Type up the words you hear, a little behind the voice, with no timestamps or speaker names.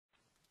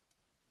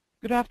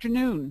Good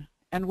afternoon,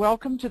 and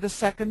welcome to the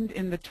second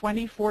in the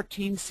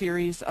 2014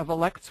 series of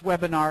ALCTS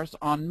webinars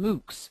on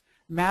MOOCs,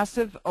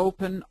 Massive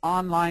Open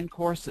Online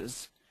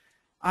Courses.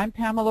 I'm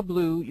Pamela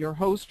Blue, your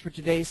host for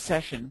today's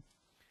session.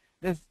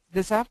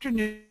 This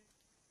afternoon,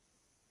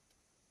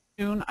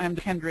 I'm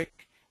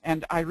Kendrick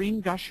and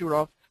Irene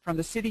Gashurov from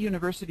the City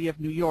University of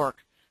New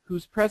York,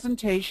 whose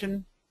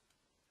presentation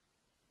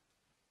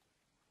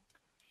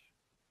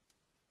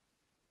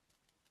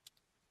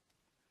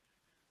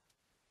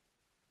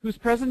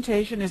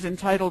is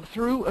entitled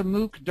Through a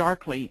MOOC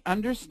Darkly,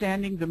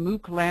 Understanding the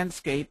MOOC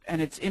Landscape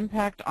and Its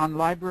Impact on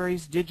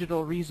Libraries'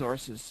 Digital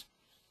Resources.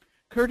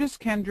 Curtis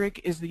Kendrick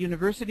is the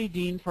University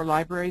Dean for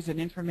Libraries and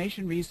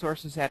Information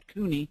Resources at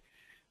CUNY,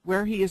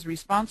 where he is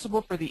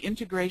responsible for the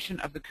integration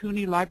of the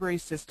CUNY library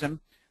system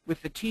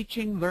with the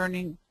teaching,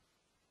 learning,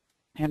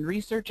 and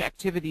research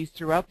activities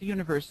throughout the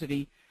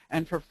university,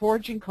 and for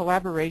forging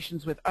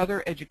collaborations with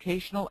other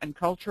educational and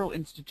cultural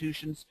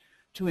institutions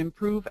to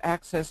improve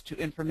access to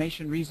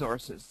information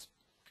resources.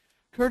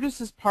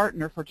 Curtis's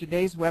partner for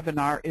today's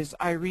webinar is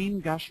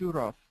Irene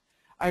Gashurov.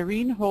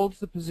 Irene holds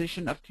the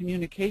position of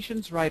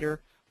Communications Writer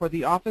for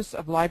the Office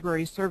of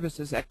Library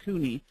Services at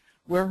CUNY,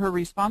 where her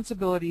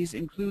responsibilities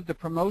include the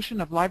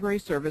promotion of library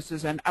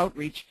services and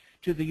outreach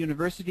to the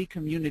university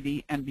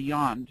community and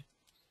beyond.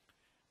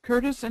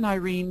 Curtis and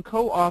Irene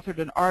co-authored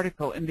an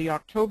article in the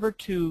October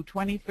 2,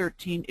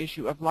 2013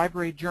 issue of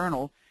Library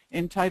Journal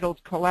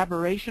entitled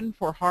Collaboration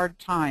for Hard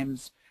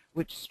Times,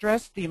 which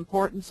stressed the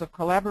importance of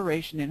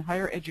collaboration in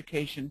higher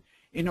education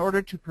in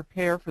order to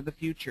prepare for the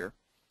future.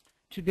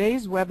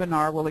 Today's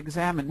webinar will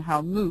examine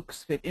how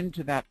MOOCs fit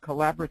into that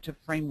collaborative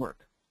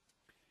framework.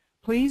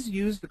 Please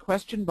use the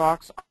question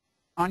box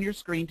on your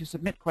screen to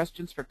submit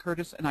questions for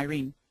Curtis and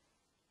Irene.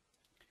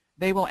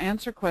 They will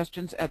answer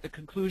questions at the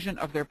conclusion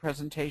of their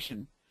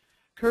presentation.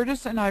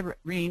 Curtis and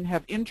Irene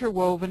have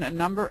interwoven a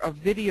number of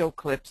video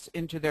clips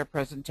into their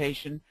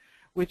presentation,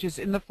 which is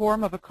in the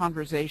form of a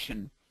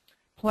conversation.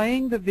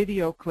 Playing the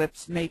video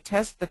clips may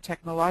test the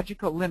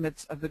technological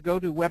limits of the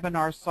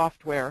GoToWebinar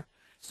software,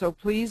 so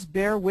please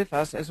bear with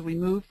us as we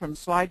move from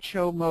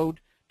slideshow mode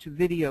to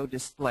video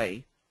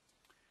display.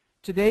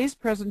 Today's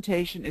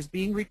presentation is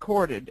being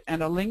recorded,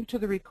 and a link to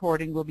the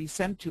recording will be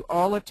sent to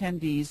all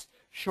attendees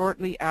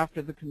shortly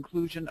after the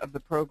conclusion of the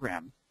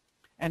program.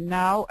 And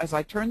now, as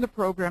I turn the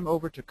program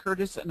over to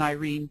Curtis and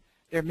Irene,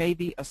 there may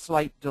be a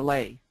slight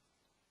delay.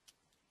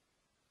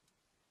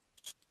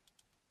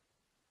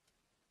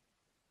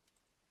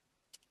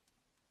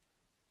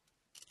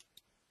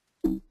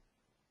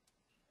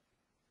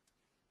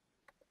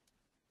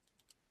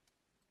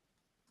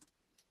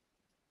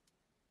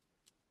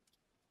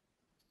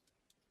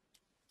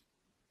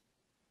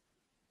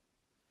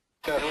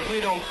 We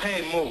don't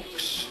pay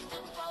MOOCs.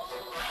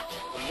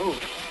 A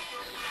MOOC?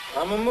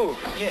 I'm a MOOC,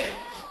 yeah.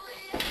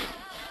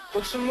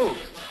 What's a MOOC?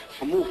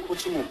 A MOOC?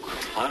 What's a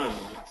MOOC? I don't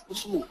know.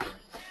 What's a MOOC?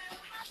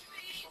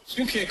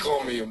 You can't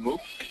call me a MOOC.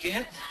 I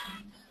can't?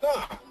 No.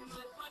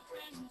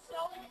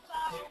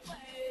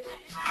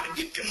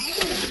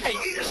 Hey,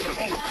 here's the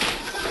MOOC.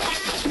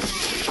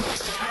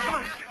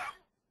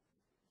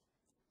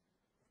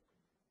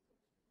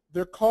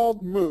 They're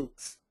called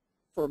MOOCs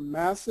for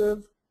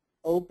Massive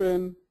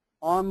Open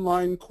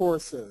Online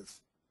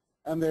Courses,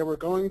 and they were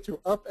going to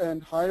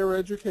upend higher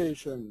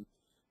education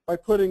by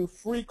putting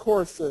free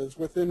courses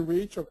within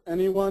reach of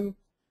anyone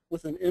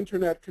with an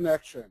internet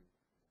connection.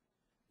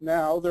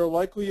 Now, their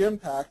likely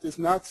impact is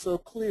not so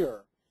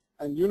clear,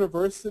 and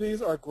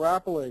universities are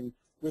grappling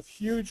with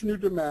huge new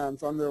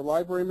demands on their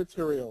library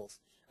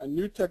materials and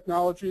new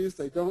technologies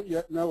they don't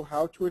yet know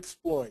how to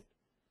exploit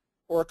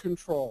or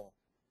control.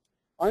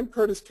 I'm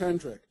Curtis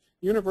Kendrick,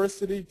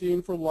 University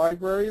Dean for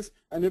Libraries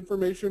and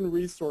Information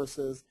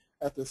Resources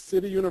at the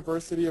City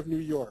University of New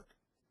York.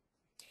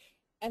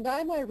 And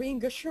I'm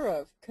Irene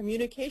Gashurov,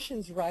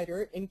 Communications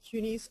Writer in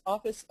CUNY's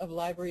Office of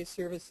Library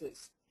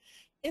Services.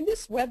 In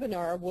this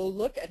webinar, we'll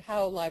look at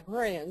how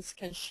librarians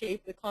can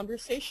shape the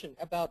conversation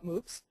about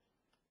MOOCs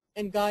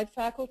and guide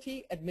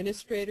faculty,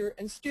 administrator,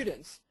 and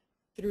students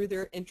through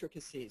their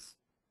intricacies.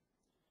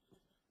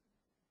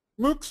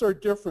 MOOCs are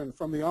different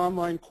from the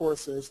online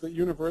courses that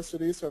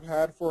universities have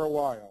had for a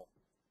while.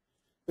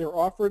 They're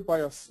offered by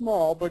a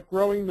small but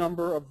growing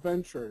number of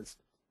ventures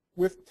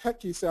with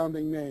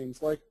techy-sounding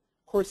names like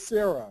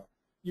Coursera,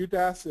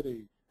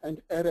 Udacity,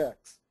 and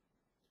edX.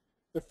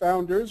 The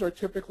founders are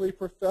typically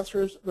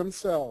professors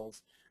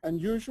themselves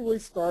and usually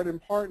start in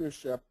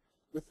partnership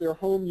with their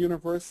home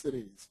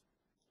universities.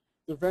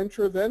 The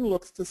venture then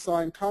looks to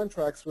sign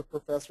contracts with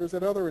professors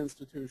at other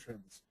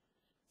institutions.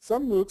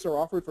 Some MOOCs are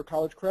offered for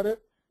college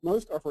credit,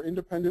 most are for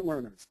independent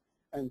learners,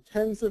 and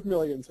tens of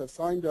millions have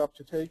signed up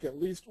to take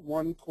at least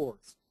one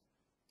course.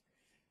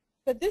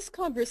 But this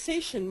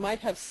conversation might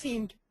have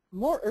seemed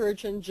more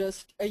urgent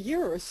just a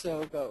year or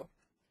so ago.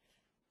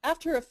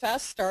 After a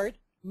fast start,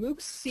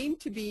 MOOCs seem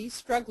to be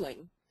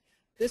struggling.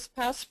 This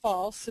past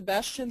fall,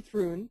 Sebastian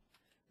Thrun,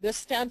 the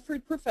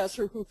Stanford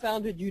professor who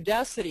founded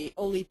Udacity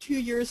only 2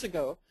 years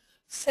ago,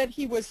 said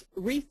he was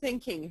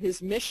rethinking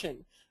his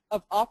mission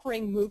of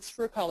offering MOOCs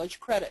for college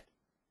credit.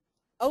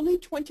 Only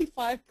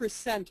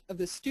 25% of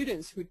the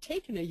students who'd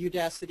taken a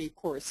Udacity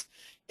course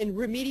in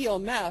remedial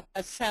math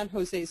at San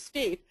Jose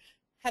State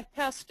had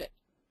passed it.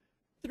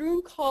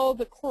 Thrun called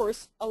the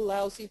course a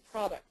lousy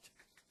product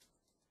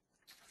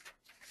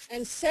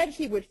and said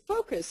he would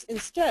focus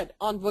instead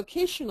on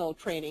vocational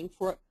training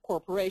for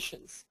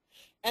corporations.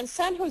 And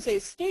San Jose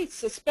State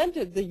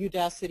suspended the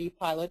Udacity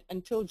pilot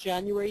until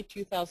January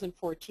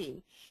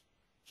 2014.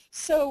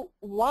 So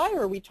why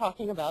are we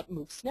talking about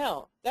MOOCs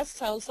now? That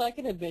sounds like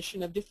an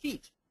admission of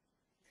defeat.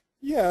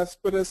 Yes,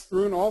 but as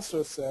Thrun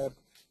also said,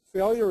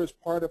 failure is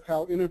part of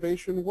how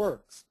innovation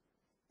works.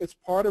 It's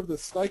part of the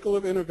cycle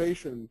of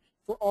innovation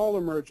for all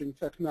emerging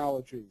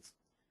technologies.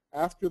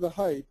 After the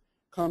hype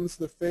comes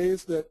the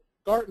phase that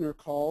Gartner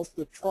calls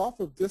the trough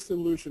of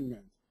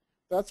disillusionment.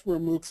 That's where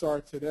MOOCs are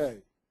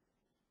today.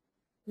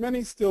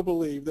 Many still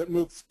believe that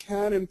MOOCs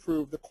can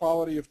improve the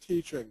quality of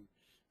teaching,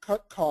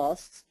 cut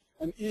costs,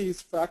 and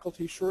ease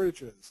faculty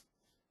shortages,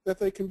 that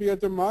they can be a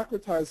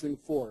democratizing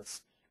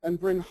force and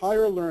bring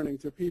higher learning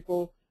to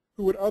people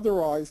who would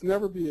otherwise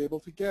never be able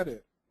to get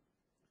it.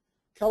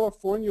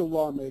 California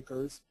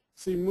lawmakers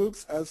see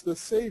MOOCs as the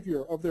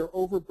savior of their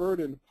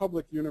overburdened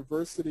public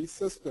university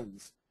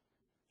systems.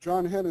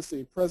 John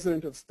Hennessy,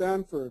 president of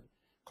Stanford,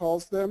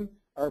 calls them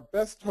our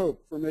best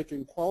hope for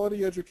making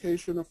quality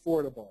education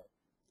affordable.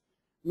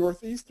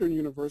 Northeastern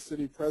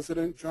University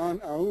President John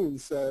Aoun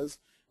says,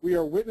 we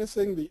are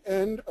witnessing the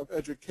end of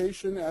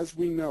education as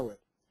we know it,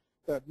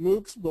 that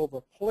MOOCs will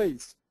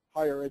replace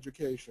higher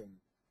education.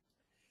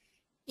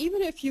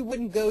 Even if you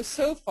wouldn't go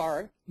so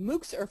far,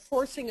 MOOCs are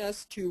forcing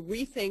us to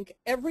rethink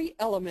every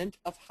element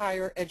of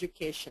higher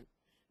education,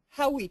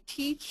 how we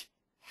teach,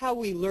 how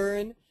we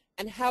learn,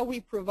 and how we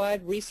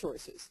provide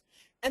resources.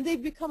 And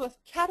they've become a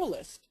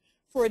catalyst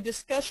for a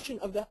discussion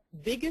of the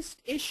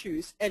biggest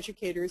issues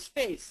educators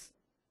face: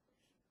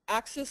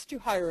 access to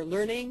higher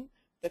learning,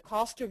 the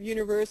cost of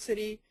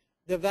university,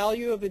 the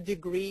value of a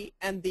degree,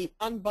 and the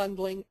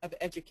unbundling of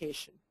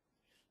education.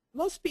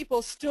 Most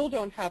people still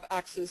don't have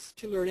access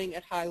to learning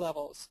at high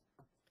levels.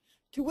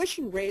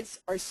 Tuition rates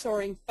are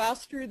soaring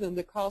faster than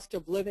the cost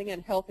of living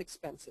and health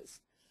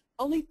expenses.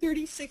 Only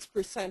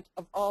 36%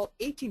 of all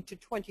 18 to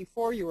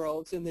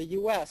 24-year-olds in the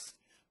U.S.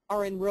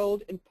 are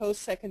enrolled in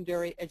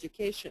post-secondary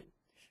education,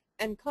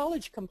 and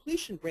college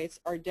completion rates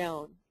are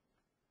down.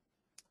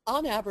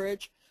 On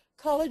average,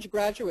 college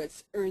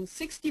graduates earn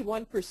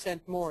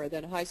 61% more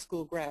than high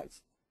school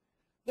grads.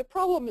 The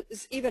problem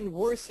is even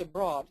worse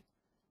abroad.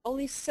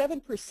 Only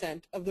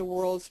 7% of the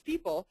world's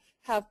people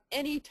have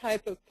any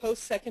type of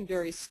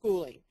post-secondary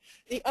schooling.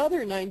 The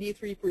other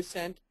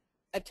 93%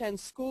 attend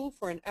school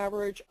for an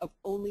average of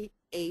only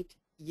 8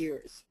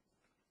 years.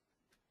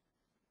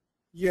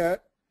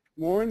 Yet,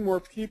 more and more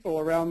people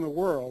around the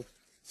world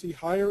see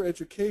higher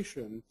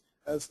education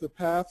as the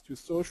path to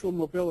social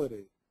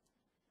mobility.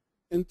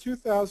 In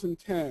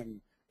 2010,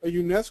 a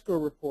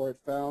UNESCO report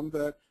found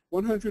that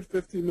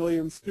 150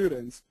 million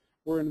students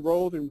were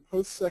enrolled in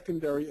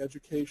post-secondary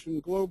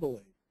education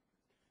globally.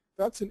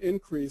 That's an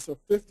increase of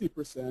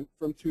 50%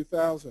 from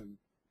 2000.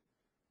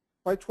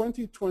 By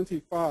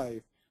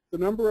 2025, the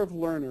number of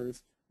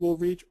learners will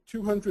reach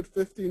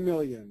 250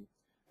 million,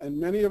 and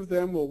many of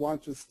them will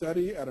want to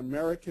study at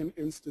American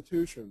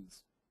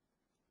institutions.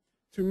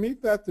 To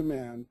meet that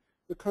demand,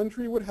 the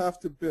country would have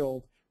to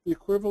build the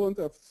equivalent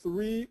of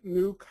 3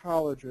 new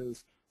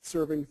colleges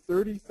serving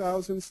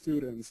 30,000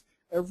 students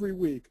every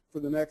week for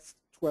the next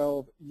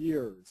 12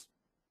 years.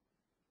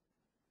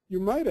 You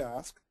might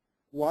ask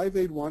why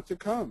they'd want to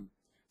come.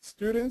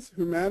 Students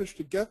who manage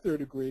to get their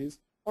degrees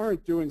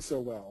aren't doing so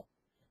well.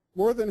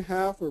 More than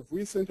half of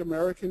recent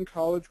American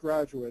college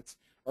graduates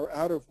are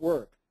out of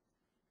work.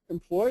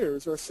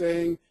 Employers are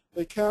saying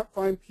they can't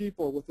find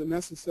people with the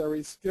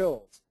necessary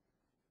skills.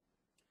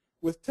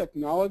 With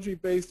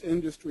technology-based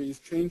industries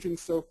changing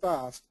so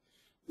fast,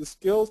 the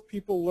skills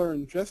people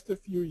learned just a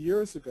few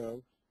years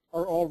ago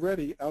are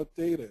already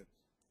outdated.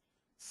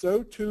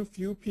 So too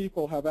few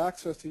people have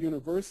access to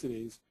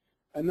universities,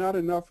 and not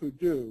enough who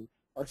do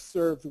are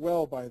served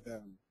well by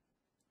them.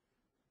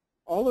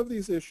 All of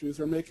these issues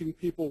are making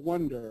people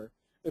wonder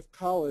if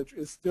college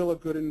is still a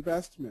good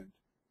investment.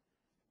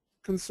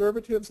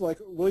 Conservatives like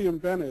William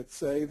Bennett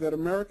say that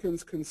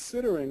Americans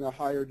considering a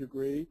higher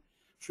degree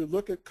should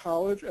look at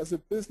college as a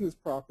business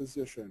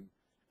proposition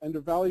and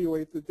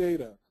evaluate the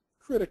data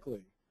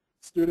critically: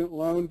 student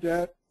loan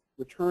debt,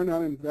 return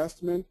on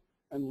investment,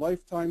 and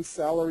lifetime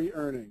salary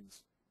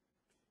earnings.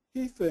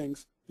 He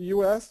thinks the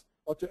U.S.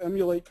 ought to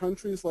emulate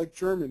countries like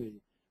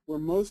Germany, where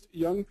most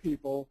young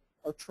people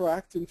are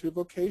tracked into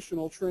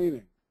vocational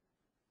training.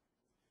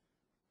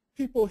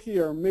 People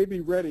here may be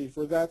ready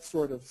for that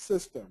sort of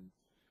system.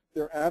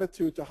 Their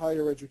attitude to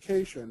higher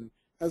education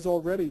has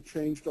already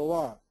changed a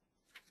lot.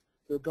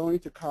 They're going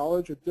to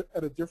college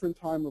at a different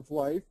time of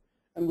life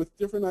and with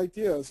different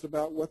ideas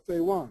about what they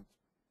want.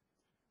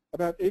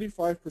 About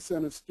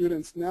 85% of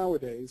students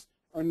nowadays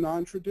are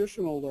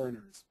non-traditional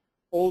learners,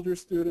 older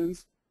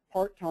students,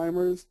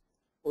 part-timers,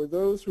 or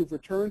those who've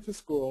returned to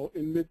school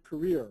in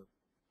mid-career.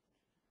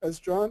 As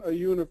John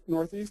Aoun of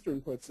Northeastern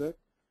puts it,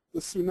 The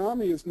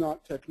tsunami is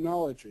not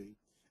technology.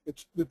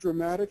 It's the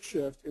dramatic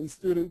shift in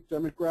student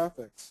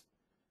demographics.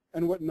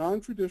 And what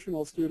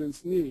non-traditional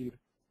students need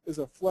is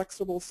a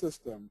flexible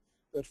system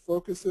that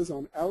focuses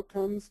on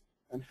outcomes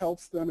and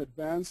helps them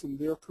advance in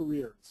their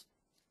careers.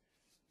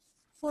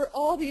 For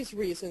all these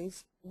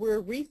reasons,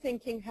 we're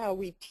rethinking how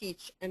we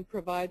teach and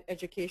provide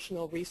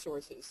educational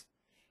resources.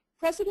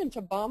 President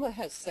Obama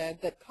has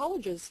said that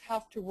colleges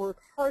have to work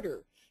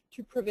harder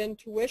to prevent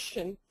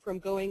tuition from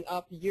going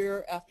up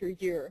year after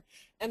year,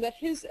 and that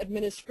his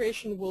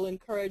administration will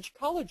encourage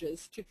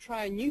colleges to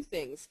try new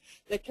things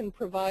that can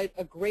provide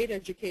a great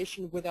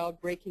education without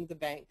breaking the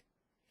bank.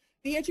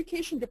 The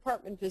Education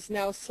Department is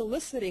now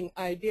soliciting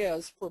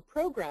ideas for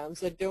programs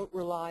that don't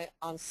rely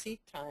on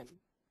seat time.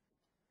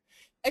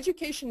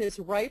 Education is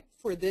ripe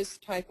for this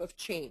type of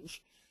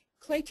change.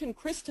 Clayton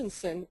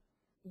Christensen,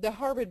 the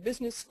Harvard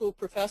Business School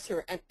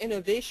professor and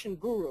innovation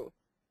guru,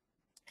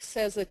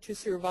 says that to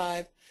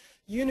survive,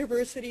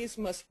 universities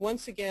must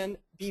once again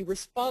be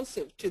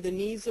responsive to the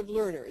needs of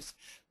learners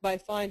by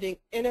finding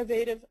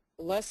innovative,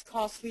 less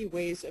costly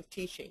ways of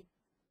teaching.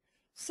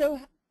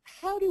 So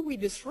how do we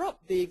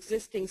disrupt the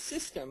existing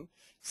system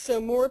so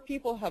more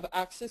people have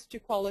access to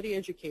quality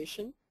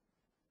education?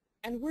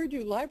 And where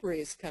do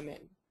libraries come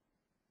in?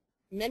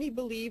 Many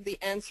believe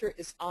the answer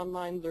is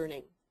online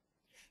learning.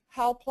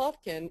 Hal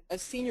Plotkin, a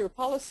senior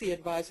policy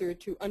advisor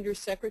to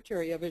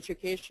Undersecretary of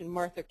Education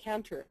Martha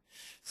Cantor,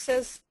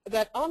 says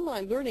that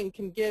online learning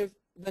can give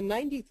the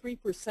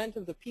 93%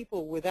 of the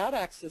people without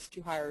access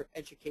to higher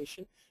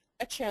education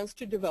a chance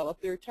to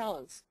develop their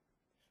talents.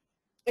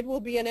 It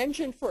will be an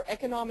engine for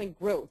economic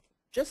growth,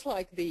 just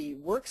like the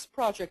Works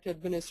Project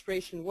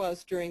administration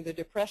was during the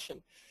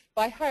Depression,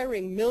 by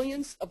hiring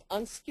millions of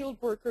unskilled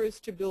workers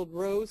to build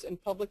roads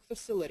and public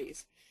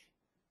facilities,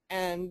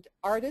 and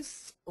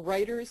artists,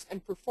 writers,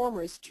 and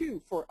performers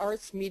too for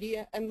arts,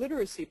 media, and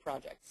literacy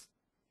projects.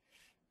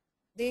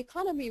 The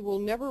economy will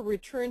never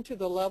return to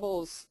the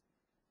levels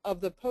of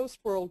the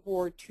post-World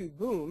War II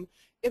boom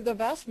if the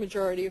vast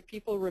majority of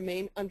people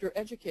remain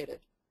undereducated.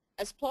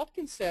 As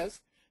Plotkin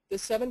says, the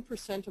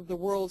 7% of the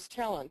world's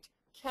talent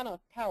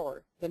cannot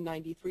power the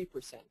 93%.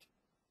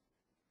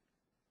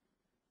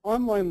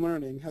 Online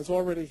learning has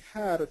already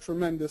had a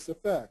tremendous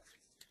effect.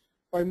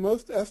 By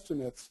most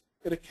estimates,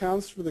 it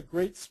accounts for the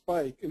great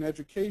spike in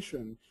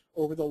education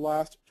over the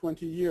last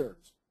 20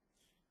 years.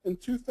 In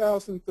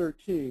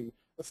 2013,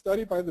 a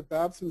study by the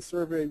Babson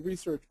Survey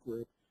Research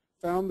Group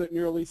found that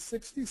nearly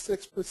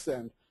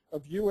 66%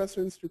 of U.S.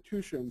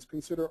 institutions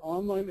consider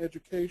online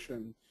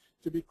education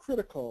to be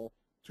critical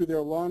to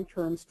their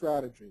long-term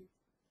strategy.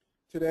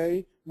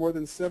 Today, more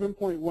than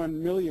 7.1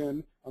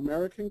 million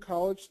American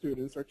college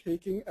students are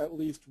taking at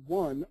least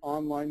one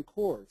online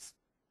course.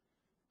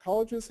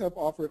 Colleges have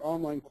offered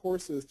online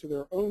courses to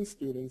their own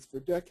students for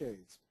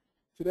decades.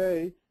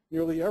 Today,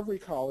 nearly every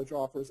college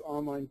offers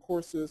online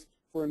courses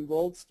for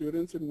enrolled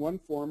students in one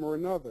form or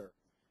another.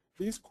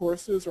 These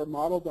courses are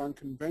modeled on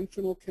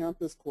conventional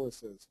campus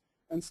courses,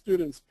 and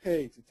students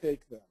pay to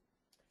take them.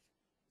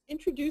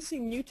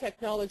 Introducing new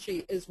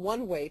technology is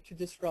one way to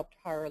disrupt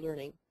higher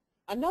learning.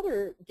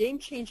 Another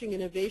game-changing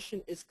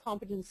innovation is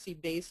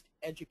competency-based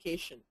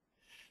education,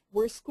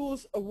 where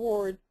schools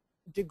award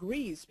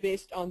degrees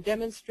based on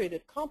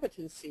demonstrated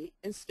competency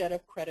instead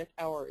of credit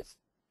hours.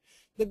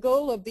 The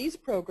goal of these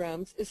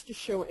programs is to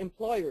show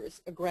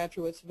employers a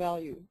graduate's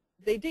value.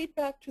 They date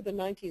back to the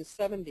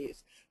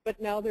 1970s,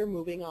 but now they're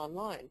moving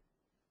online.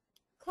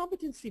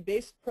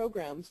 Competency-based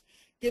programs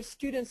give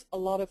students a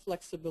lot of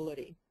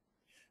flexibility.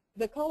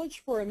 The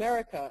College for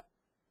America,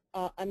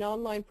 an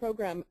online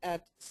program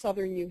at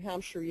Southern New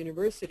Hampshire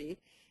University,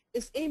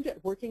 is aimed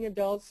at working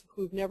adults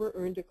who've never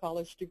earned a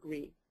college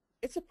degree.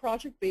 It's a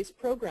project-based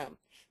program,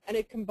 and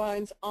it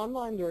combines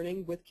online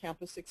learning with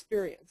campus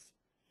experience.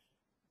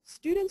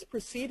 Students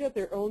proceed at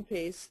their own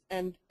pace,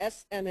 and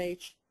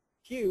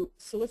SNHQ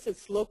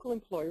solicits local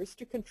employers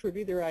to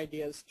contribute their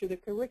ideas to the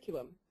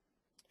curriculum.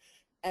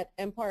 At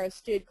Empire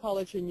State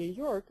College in New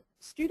York,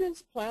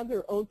 students plan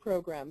their own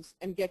programs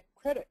and get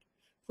credit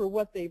for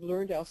what they've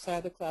learned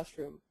outside the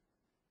classroom.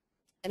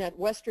 And at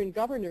Western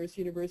Governors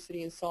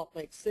University in Salt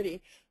Lake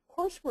City,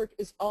 coursework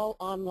is all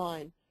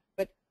online,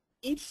 but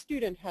each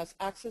student has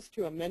access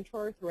to a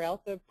mentor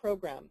throughout the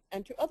program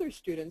and to other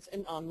students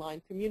in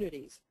online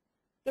communities.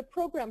 The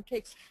program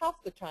takes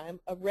half the time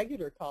of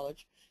regular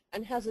college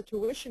and has a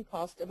tuition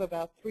cost of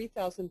about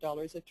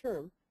 $3,000 a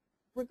term,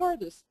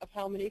 regardless of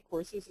how many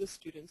courses the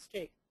students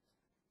take.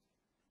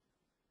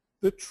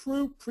 The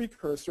true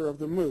precursor of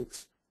the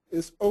MOOCs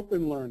is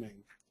open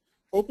learning.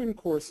 Open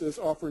courses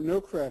offer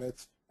no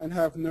credits and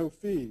have no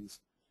fees.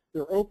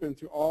 They're open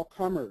to all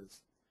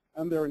comers,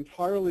 and they're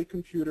entirely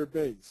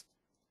computer-based.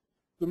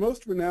 The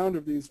most renowned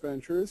of these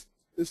ventures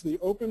is the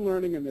Open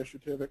Learning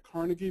Initiative at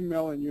Carnegie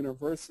Mellon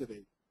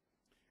University.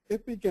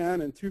 It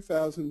began in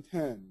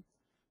 2010.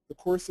 The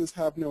courses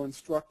have no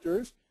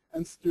instructors,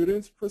 and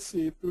students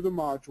proceed through the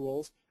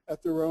modules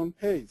at their own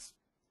pace.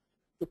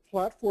 The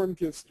platform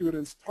gives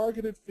students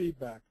targeted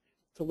feedback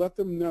to let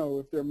them know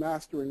if they're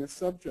mastering a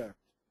subject.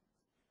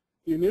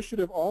 The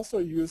initiative also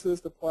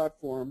uses the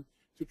platform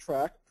to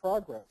track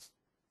progress.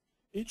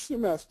 Each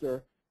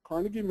semester,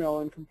 Carnegie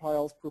Mellon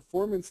compiles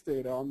performance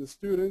data on the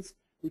students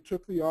who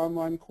took the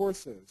online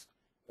courses.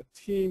 A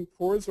team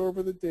pores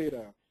over the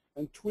data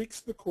and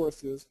tweaks the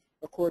courses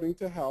according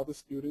to how the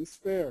students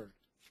fared.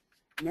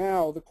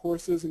 Now the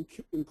courses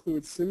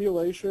include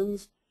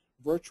simulations,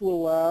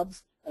 virtual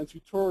labs, and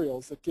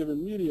tutorials that give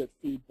immediate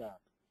feedback.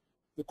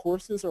 The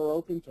courses are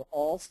open to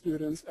all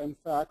students and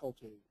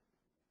faculty.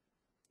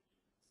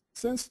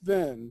 Since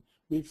then,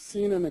 we've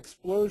seen an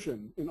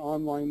explosion in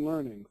online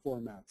learning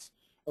formats.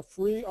 A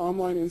free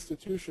online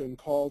institution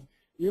called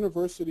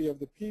University of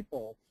the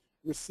People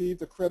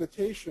received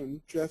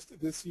accreditation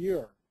just this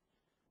year.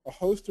 A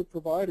host of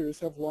providers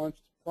have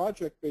launched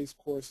project-based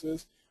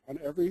courses on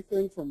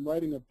everything from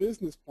writing a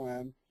business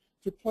plan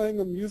to playing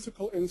a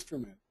musical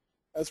instrument,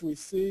 as we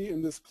see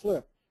in this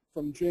clip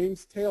from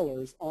James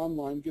Taylor's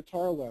online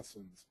guitar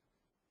lessons.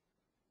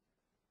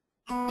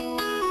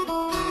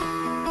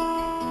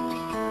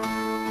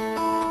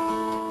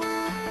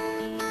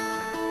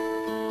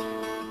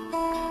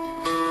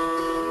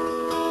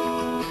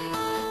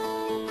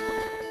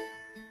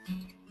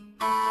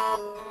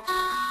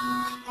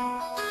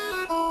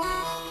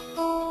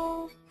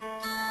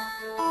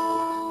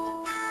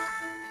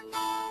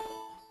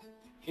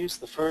 Here's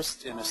the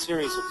first in a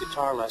series of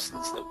guitar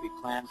lessons that we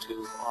plan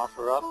to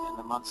offer up in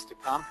the months to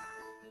come.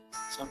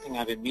 Something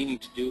I've been meaning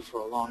to do for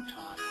a long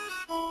time.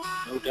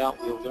 No doubt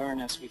we'll learn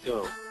as we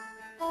go.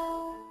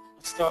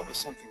 Let's start with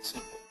something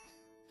simple.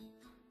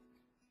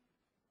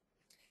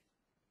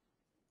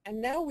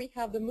 And now we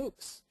have the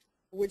MOOCs,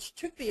 which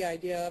took the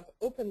idea of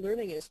Open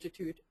Learning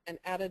Institute and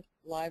added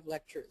live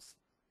lectures.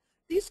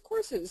 These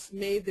courses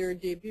made their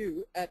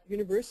debut at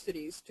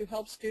universities to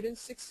help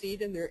students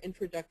succeed in their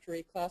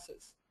introductory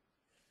classes.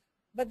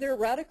 But they're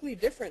radically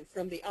different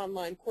from the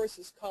online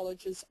courses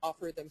colleges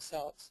offer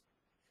themselves.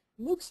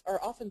 MOOCs are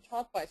often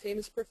taught by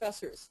famous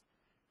professors,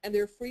 and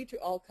they're free to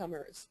all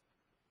comers.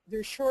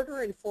 They're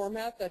shorter in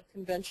format than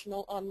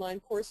conventional online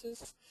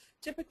courses.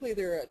 Typically,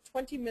 they're a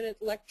 20-minute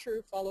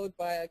lecture followed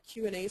by a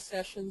Q&A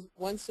session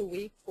once a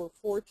week for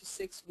 4 to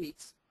 6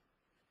 weeks.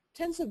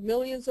 Tens of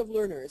millions of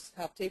learners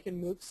have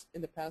taken MOOCs in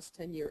the past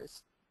 10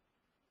 years.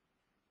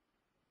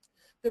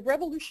 The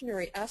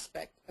revolutionary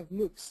aspect of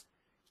MOOCs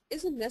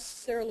isn't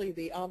necessarily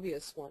the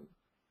obvious one.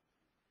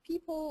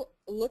 People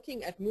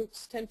looking at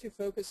MOOCs tend to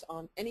focus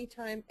on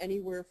anytime,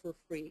 anywhere for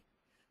free,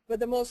 but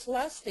the most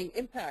lasting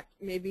impact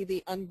may be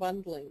the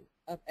unbundling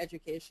of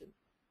education.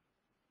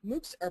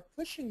 MOOCs are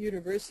pushing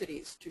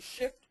universities to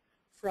shift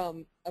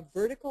from a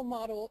vertical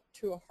model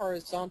to a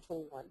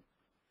horizontal one.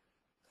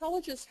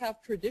 Colleges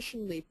have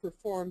traditionally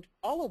performed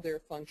all of their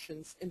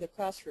functions in the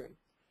classroom: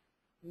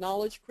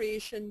 knowledge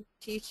creation,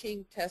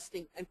 teaching,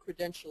 testing, and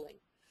credentialing.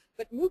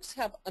 But MOOCs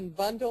have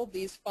unbundled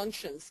these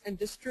functions and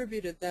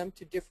distributed them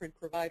to different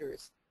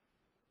providers.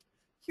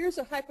 Here's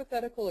a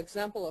hypothetical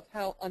example of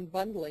how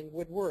unbundling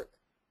would work.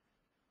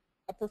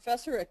 A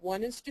professor at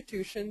one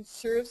institution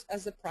serves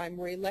as a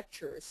primary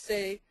lecturer,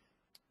 say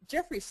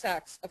Jeffrey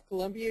Sachs of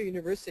Columbia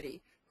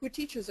University, who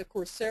teaches a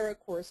Coursera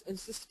course in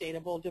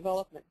sustainable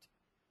development.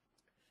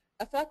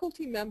 A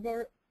faculty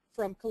member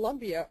from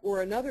Columbia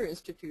or another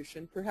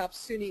institution, perhaps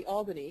SUNY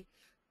Albany,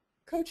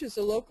 coaches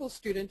a local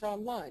student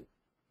online.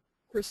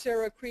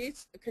 Coursera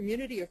creates a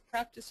community of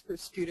practice for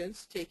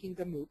students taking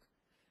the MOOC,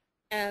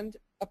 and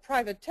a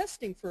private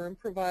testing firm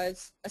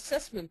provides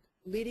assessment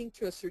leading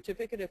to a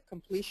certificate of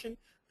completion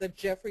that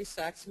Jeffrey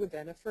Sachs would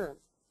then affirm.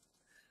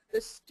 The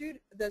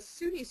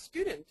SUNY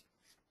student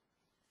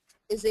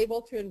is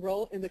able to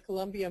enroll in the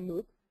Columbia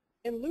MOOC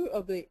in lieu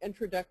of the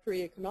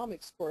introductory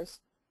economics course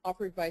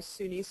offered by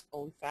SUNY's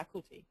own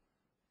faculty.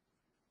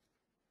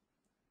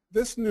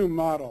 This new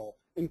model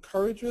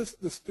encourages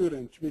the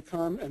student to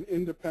become an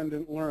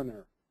independent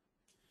learner.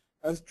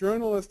 As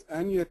journalist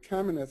Anya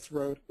Kamenetz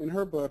wrote in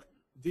her book,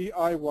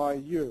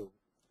 DIYU,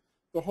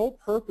 the whole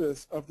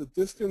purpose of the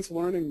distance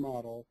learning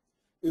model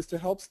is to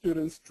help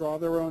students draw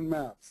their own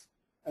maps,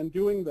 and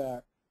doing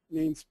that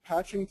means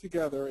patching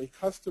together a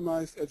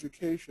customized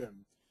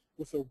education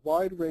with a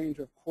wide range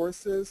of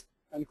courses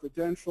and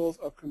credentials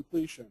of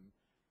completion,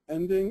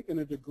 ending in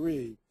a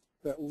degree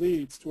that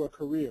leads to a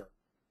career.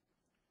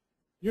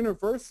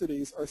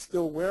 Universities are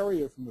still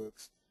wary of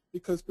MOOCs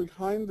because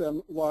behind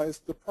them lies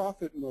the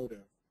profit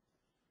motive.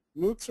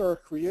 MOOCs are a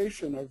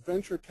creation of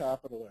venture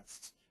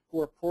capitalists who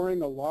are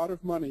pouring a lot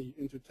of money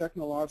into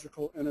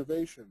technological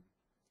innovation.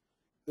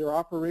 They're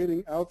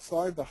operating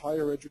outside the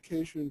higher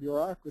education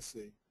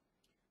bureaucracy,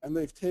 and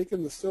they've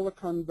taken the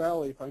Silicon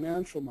Valley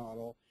financial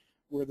model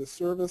where the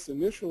service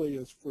initially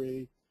is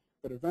free,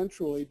 but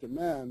eventually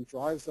demand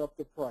drives up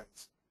the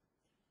price.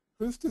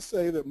 Who's to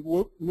say that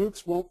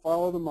MOOCs won't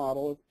follow the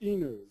model of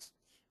e-news?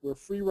 We're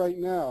free right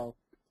now,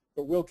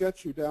 but we'll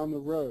get you down the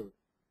road.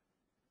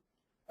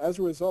 As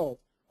a result,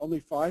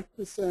 only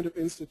 5% of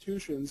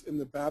institutions in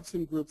the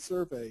Babson Group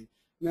survey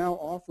now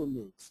offer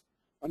MOOCs.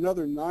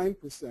 Another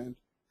 9%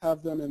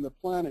 have them in the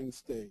planning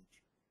stage.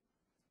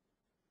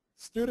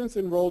 Students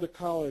enrolled at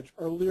college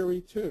are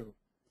leery too.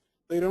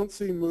 They don't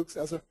see MOOCs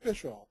as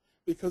official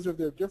because of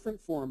their different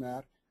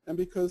format and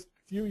because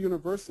few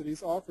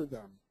universities offer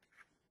them.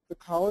 The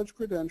college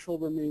credential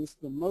remains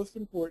the most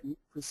important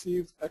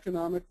perceived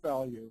economic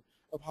value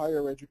of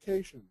higher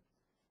education,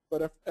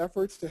 but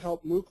efforts to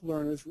help MOOC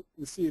learners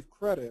receive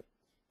credit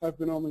have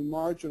been only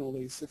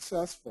marginally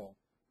successful.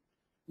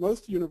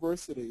 Most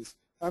universities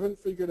haven't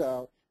figured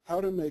out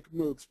how to make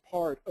MOOCs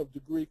part of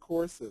degree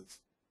courses.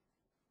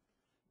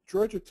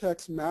 Georgia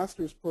Tech's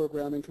master's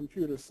program in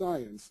computer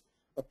science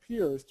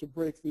appears to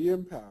break the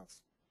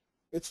impasse.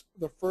 It's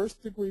the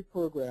first degree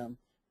program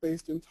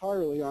based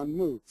entirely on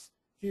MOOCs,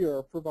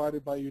 here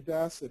provided by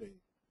Udacity.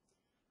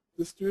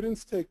 The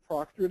students take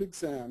proctored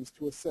exams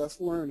to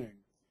assess learning.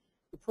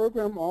 The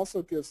program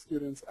also gives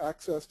students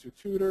access to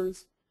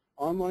tutors,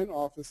 online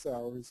office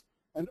hours,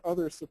 and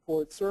other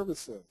support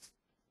services.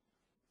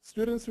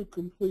 Students who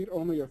complete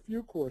only a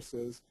few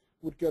courses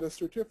would get a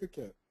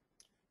certificate.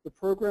 The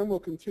program will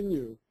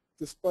continue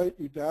despite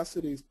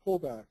Udacity's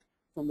pullback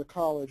from the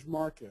college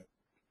market.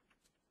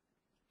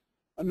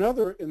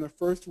 Another in the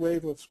first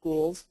wave of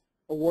schools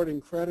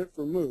awarding credit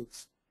for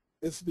MOOCs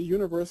is the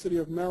University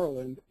of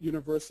Maryland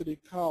University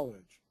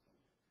College.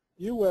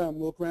 UM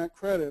will grant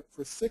credit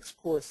for 6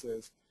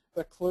 courses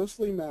that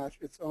closely match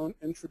its own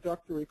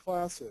introductory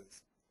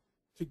classes.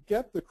 To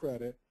get the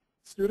credit,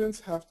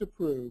 students have to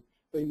prove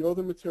they know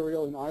the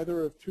material in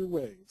either of 2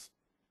 ways.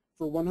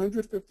 For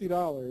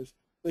 $150,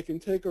 they can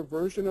take a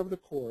version of the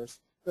course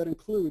that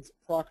includes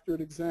proctored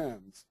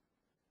exams,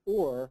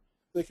 or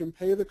they can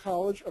pay the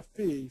college a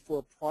fee for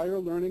a prior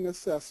learning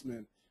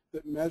assessment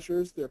that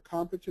measures their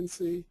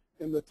competency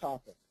in the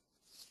topic.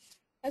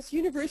 As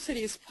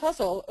universities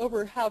puzzle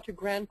over how to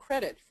grant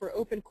credit for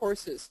open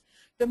courses,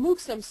 the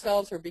MOOCs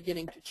themselves are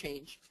beginning to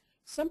change.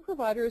 Some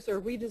providers are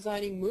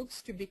redesigning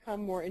MOOCs to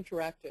become more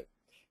interactive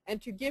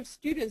and to give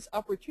students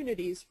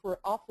opportunities for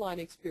offline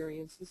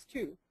experiences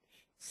too,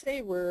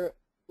 say where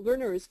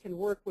learners can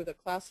work with a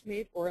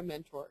classmate or a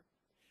mentor.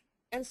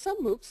 And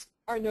some MOOCs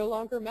are no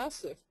longer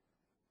massive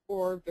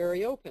or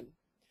very open.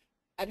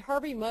 At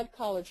Harvey Mudd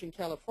College in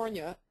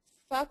California,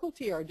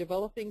 faculty are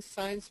developing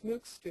science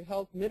MOOCs to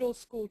help middle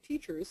school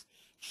teachers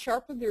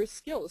sharpen their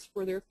skills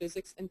for their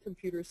physics and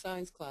computer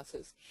science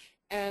classes.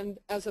 And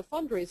as a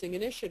fundraising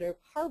initiative,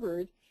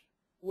 Harvard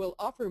will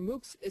offer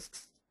MOOCs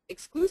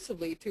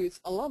exclusively to its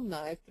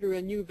alumni through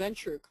a new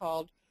venture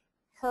called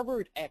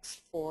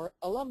HarvardX for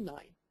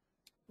Alumni.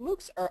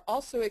 MOOCs are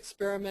also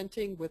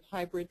experimenting with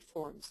hybrid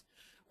forms.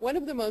 One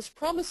of the most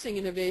promising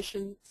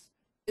innovations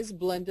is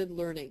blended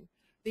learning.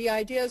 The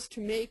idea is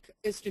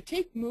to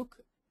take MOOC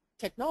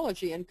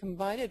technology and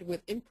combine it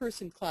with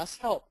in-person class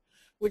help,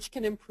 which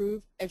can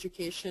improve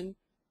education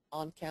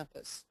on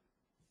campus.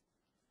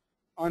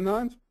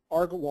 Anand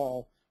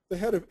Agarwal, the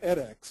head of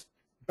edX,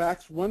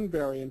 backs one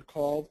variant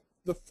called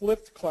the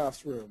flipped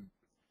classroom.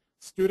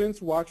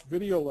 Students watch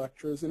video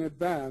lectures in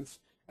advance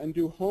and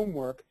do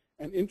homework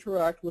and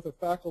interact with a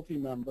faculty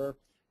member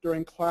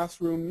during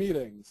classroom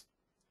meetings.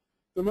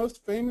 The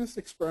most famous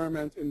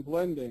experiment in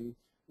blending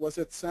was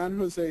at San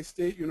Jose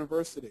State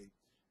University,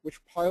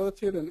 which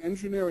piloted an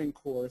engineering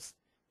course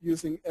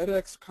using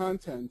edX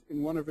content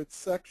in one of its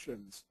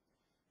sections.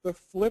 The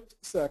flipped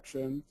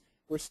section,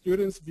 where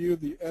students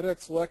viewed the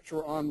edX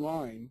lecture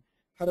online,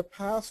 had a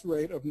pass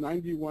rate of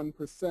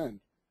 91%.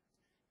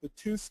 The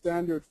 2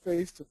 standard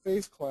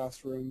face-to-face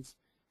classrooms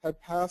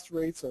had pass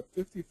rates of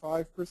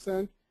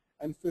 55%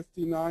 and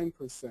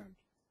 59%.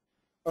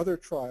 Other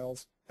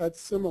trials had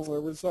similar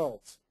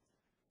results.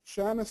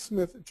 Shanna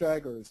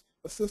Smith-Jaggers,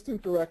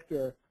 Assistant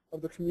Director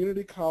of the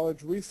Community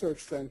College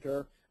Research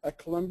Center at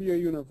Columbia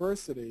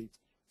University,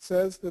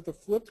 says that the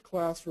flipped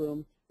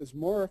classroom is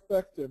more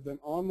effective than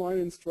online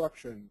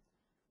instruction,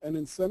 and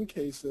in some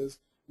cases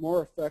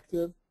more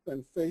effective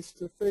than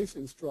face-to-face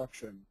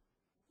instruction.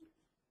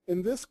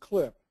 In this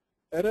clip,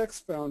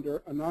 edX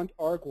founder Anand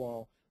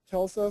Agarwal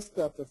tells us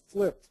that the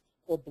flipped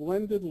or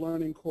blended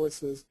learning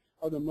courses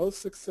are the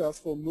most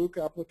successful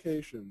MOOC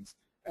applications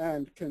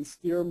and can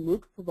steer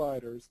MOOC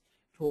providers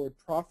toward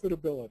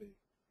profitability.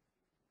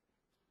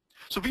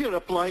 So we are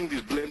applying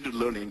these blended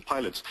learning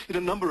pilots in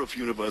a number of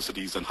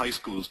universities and high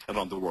schools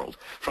around the world,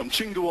 from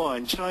Tsinghua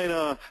in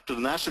China to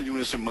the National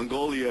University of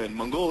Mongolia in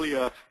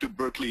Mongolia to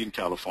Berkeley in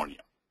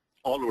California,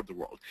 all over the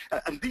world.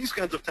 And these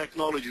kinds of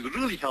technologies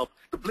really help,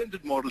 the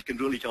blended model can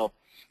really help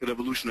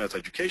revolutionize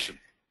education.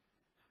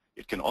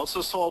 It can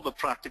also solve the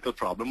practical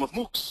problem of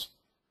MOOCs,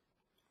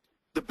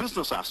 the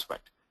business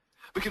aspect.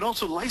 We can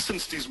also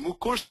license these MOOC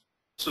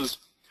courses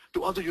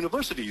to other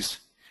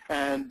universities,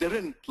 and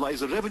therein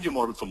lies a revenue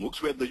model for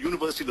MOOCs where the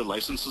university that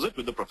licenses it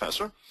with the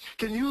professor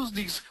can use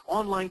these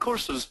online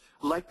courses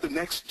like the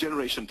next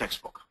generation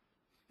textbook.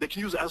 They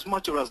can use as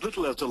much or as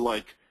little as they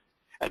like,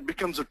 and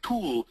becomes a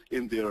tool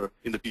in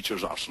the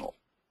teacher's arsenal.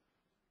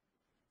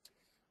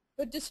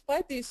 But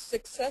despite these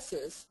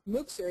successes,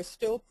 MOOCs are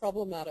still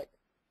problematic.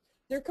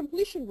 Their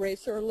completion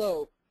rates are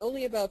low.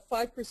 Only about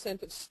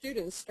 5% of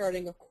students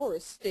starting a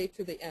course stay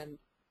to the end.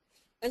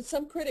 And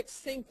some critics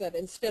think that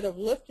instead of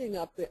lifting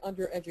up the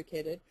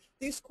undereducated,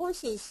 these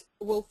courses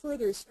will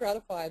further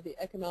stratify the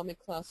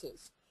economic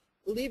classes,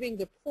 leaving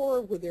the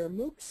poor with their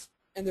MOOCs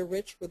and the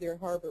rich with their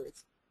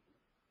Harvards.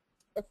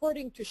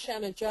 According to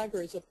Shanna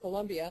Jaggers of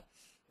Columbia,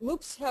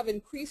 MOOCs have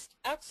increased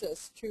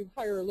access to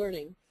higher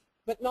learning,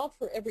 but not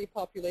for every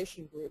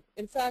population group.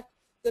 In fact,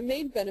 the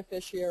main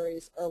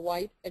beneficiaries are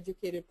white,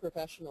 educated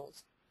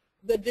professionals.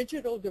 The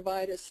digital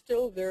divide is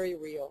still very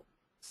real.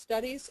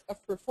 Studies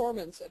of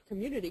performance at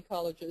community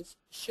colleges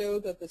show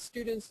that the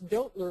students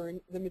don't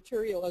learn the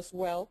material as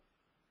well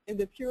in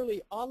the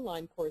purely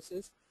online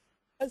courses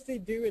as they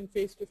do in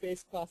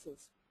face-to-face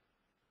classes.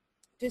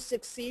 To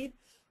succeed,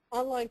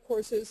 online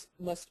courses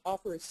must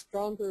offer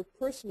stronger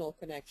personal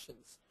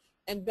connections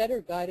and better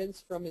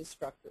guidance from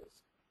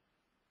instructors.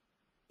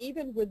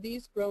 Even with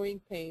these growing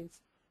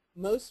pains,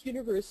 most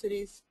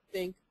universities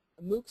think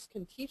MOOCs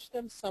can teach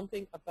them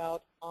something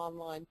about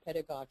online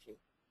pedagogy.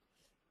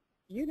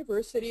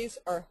 Universities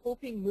are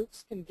hoping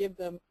MOOCs can give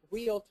them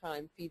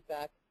real-time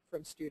feedback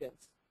from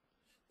students.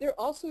 They're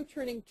also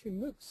turning to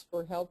MOOCs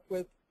for help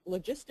with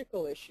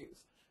logistical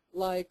issues,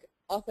 like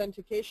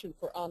authentication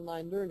for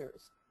online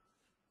learners.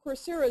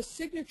 Coursera's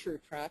signature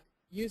track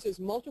uses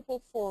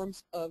multiple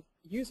forms of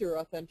user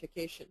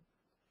authentication: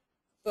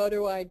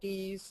 photo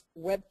IDs,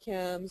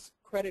 webcams,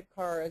 credit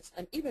cards,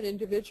 and even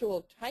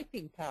individual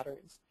typing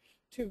patterns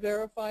to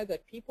verify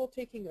that people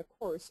taking a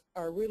course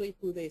are really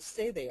who they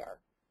say they are.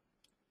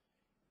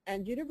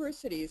 And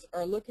universities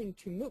are looking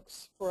to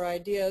MOOCs for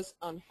ideas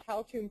on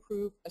how to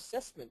improve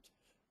assessment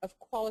of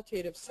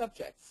qualitative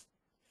subjects.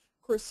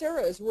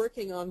 Coursera is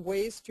working on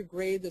ways to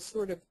grade the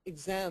sort of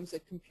exams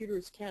that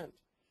computers can't,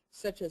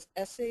 such as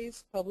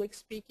essays, public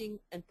speaking,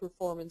 and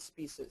performance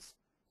pieces.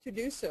 To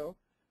do so,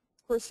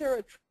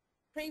 Coursera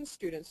trains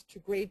students to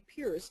grade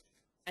peers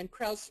and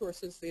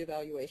crowdsources the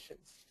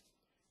evaluations.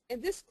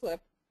 In this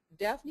clip,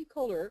 Daphne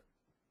Kohler,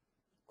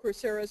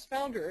 Coursera's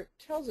founder,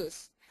 tells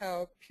us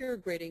how peer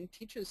grading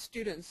teaches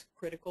students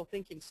critical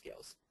thinking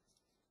skills.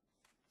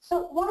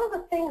 So one of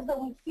the things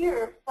that we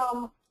hear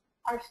from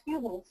our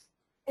students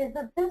is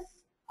that this,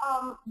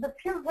 the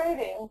peer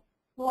grading,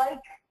 like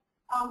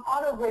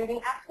auto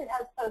grading, actually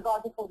has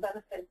pedagogical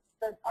benefits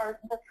that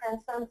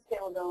transcend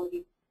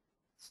scalability.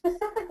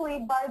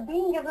 Specifically, by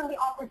being given the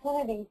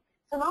opportunity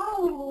to not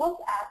only look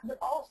at, but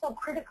also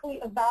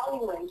critically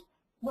evaluate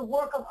the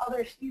work of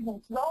other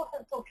students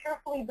relative to a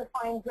carefully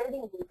defined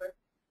grading rubric,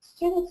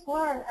 students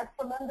learn a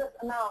tremendous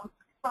amount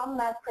from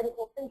that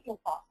critical thinking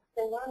process.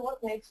 They learn what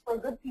makes for a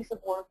good piece of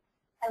work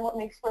and what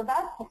makes for a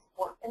bad piece of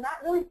work. And that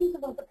really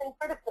teaches them to think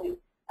critically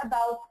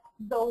about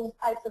those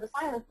types of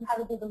assignments and how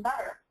to do them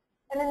better.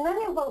 And in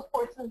many of those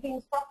courses, the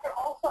instructor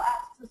also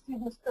asks the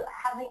students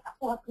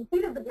who have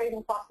completed the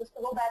grading process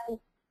to go back and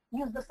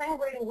use the same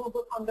grading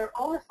rubric on their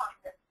own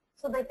assignment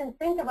so they can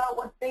think about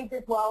what they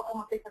did well and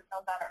what they could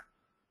have done better.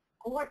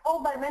 And we're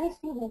told by many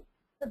students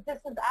that this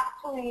is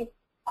actually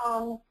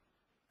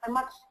a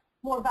much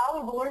more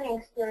valuable learning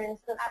experience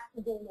than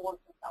actually doing the work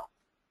themselves.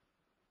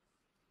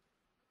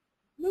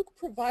 MOOC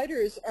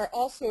providers are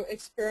also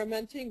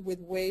experimenting with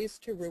ways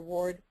to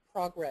reward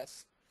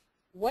progress.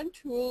 One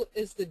tool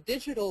is the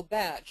digital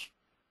badge,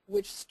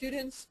 which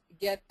students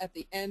get at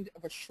the end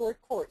of a short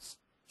course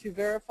to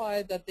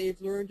verify that they've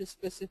learned a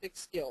specific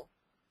skill.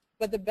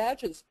 But the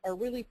badges are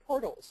really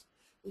portals,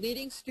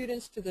 leading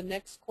students to the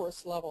next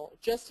course level,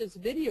 just as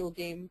video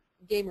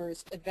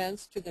gamers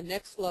advance to the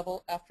next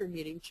level after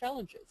meeting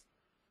challenges.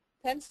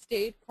 Penn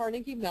State,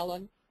 Carnegie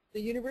Mellon,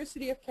 the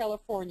University of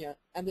California,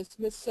 and the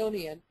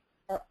Smithsonian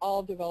are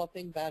all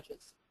developing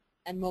badges.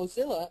 And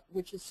Mozilla,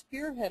 which is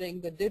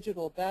spearheading the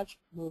digital badge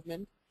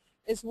movement,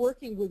 is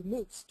working with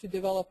MOOCs to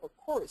develop a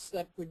course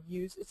that would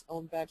use its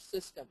own badge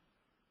system.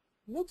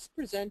 MOOCs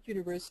present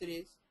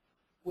universities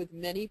with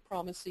many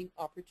promising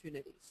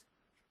opportunities.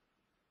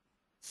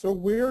 So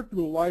where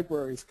do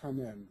libraries come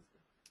in?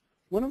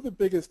 One of the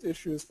biggest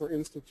issues for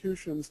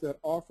institutions that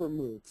offer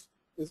MOOCs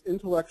is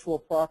intellectual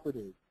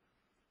property.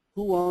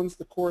 Who owns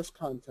the course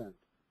content?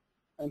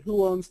 And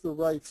who owns the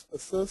rights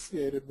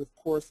associated with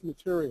course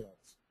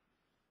materials?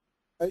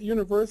 At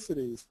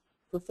universities,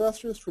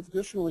 professors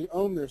traditionally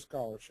own their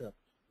scholarship,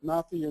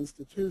 not the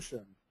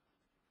institution.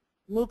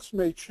 MOOCs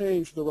may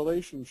change the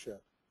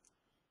relationship.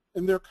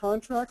 In their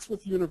contracts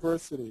with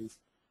universities,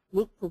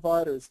 MOOC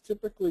providers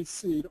typically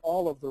cede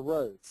all of the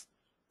rights,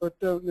 but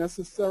don't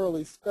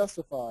necessarily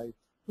specify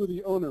who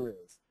the owner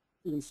is,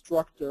 the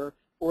instructor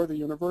or the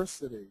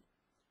university.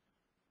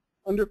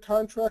 Under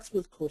contracts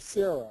with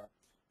Coursera,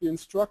 the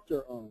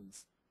instructor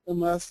owns,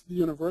 unless the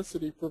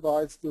university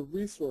provides the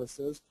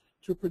resources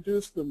to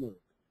produce the MOOC.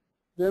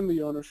 Then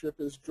the ownership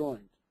is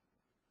joint.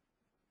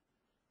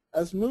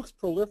 As MOOCs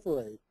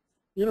proliferate,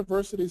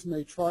 universities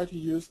may try to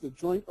use the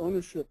joint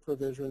ownership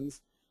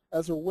provisions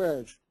as a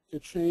wedge to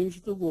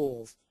change the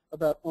rules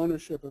about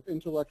ownership of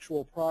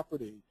intellectual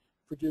property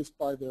produced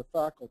by their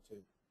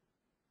faculty.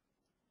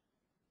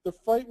 The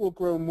fight will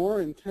grow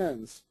more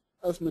intense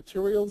as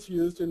materials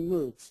used in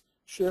MOOCs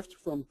shift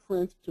from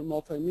print to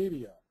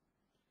multimedia.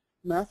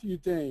 Matthew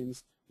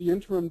Dames, the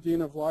interim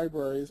dean of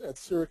libraries at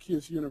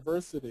Syracuse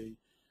University,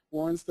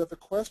 warns that the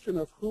question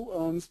of who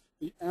owns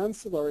the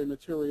ancillary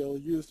material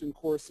used in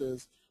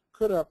courses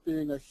could end up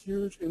being a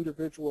huge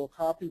individual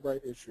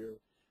copyright issue,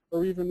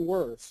 or even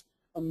worse,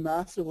 a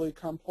massively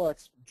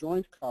complex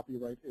joint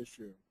copyright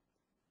issue.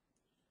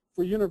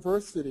 For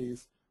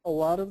universities, a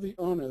lot of the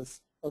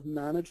onus of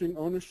managing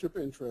ownership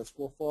interests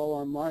will fall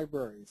on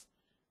libraries,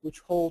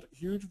 which hold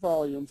huge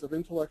volumes of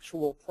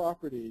intellectual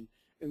property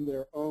in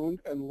their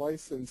owned and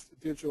licensed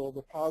digital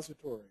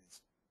repositories.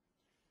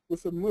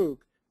 With a MOOC,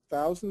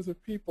 thousands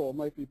of people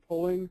might be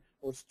pulling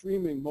or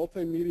streaming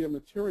multimedia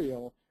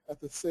material at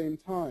the same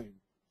time.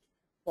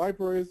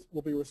 Libraries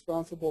will be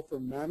responsible for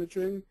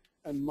managing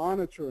and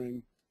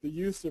monitoring the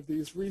use of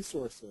these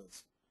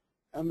resources,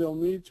 and they'll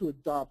need to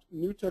adopt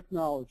new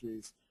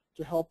technologies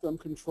to help them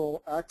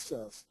control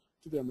access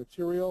to their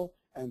material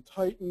and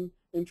tighten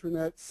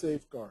Internet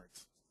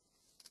safeguards.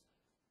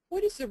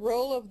 What is the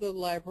role of the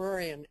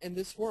librarian in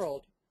this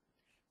world?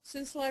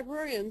 Since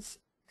librarians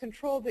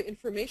control the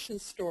information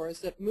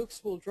stores that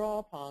MOOCs will draw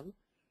upon,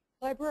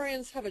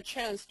 librarians have a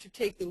chance to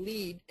take the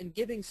lead in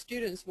giving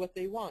students what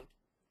they want: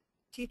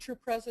 teacher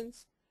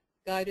presence,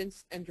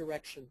 guidance, and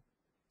direction.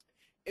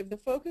 If the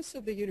focus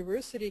of the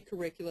university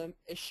curriculum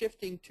is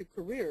shifting to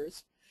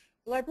careers,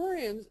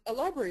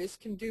 libraries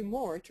can do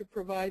more to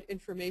provide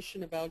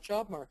information about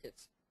job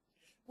markets.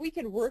 We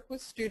can work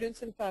with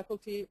students and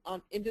faculty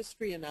on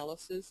industry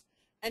analysis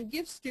and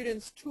give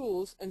students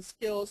tools and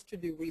skills to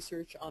do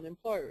research on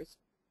employers.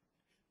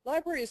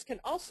 Libraries can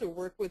also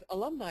work with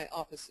alumni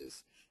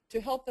offices to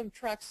help them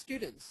track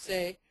students,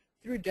 say,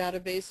 through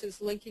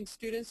databases linking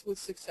students with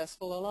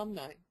successful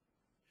alumni.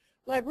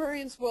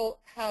 Librarians will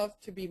have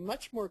to be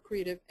much more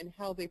creative in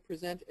how they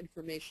present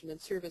information and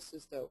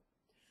services, though.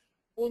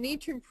 We'll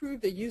need to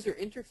improve the user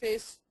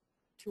interface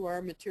to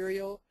our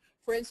material.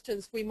 For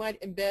instance, we might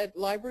embed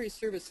library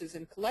services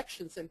in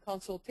collections and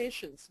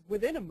consultations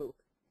within a MOOC.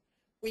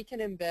 We can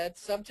embed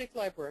subject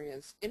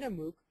librarians in a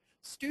MOOC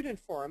student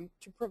forum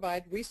to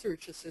provide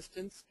research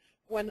assistance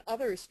when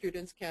other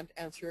students can't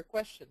answer a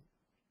question.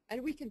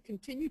 And we can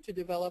continue to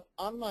develop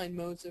online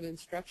modes of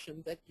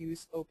instruction that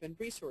use open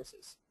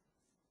resources.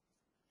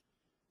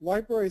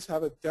 Libraries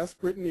have a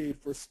desperate need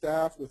for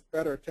staff with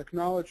better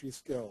technology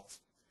skills,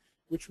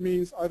 which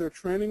means either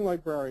training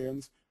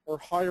librarians or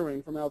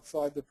hiring from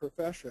outside the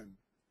profession.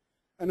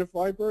 And if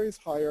libraries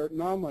hire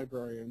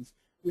non-librarians,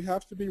 we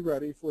have to be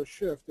ready for a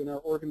shift in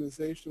our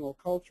organizational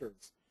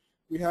cultures.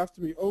 We have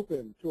to be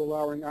open to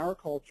allowing our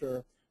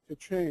culture to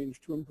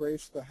change to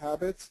embrace the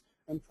habits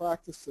and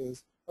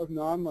practices of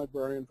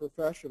non-librarian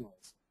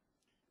professionals.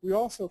 We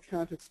also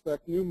can't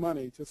expect new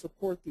money to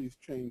support these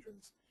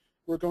changes.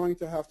 We're going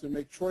to have to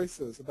make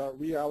choices about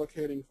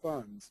reallocating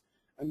funds,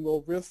 and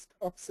we'll risk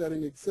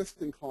upsetting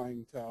existing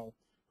clientele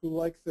who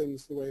like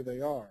things the way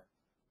they are.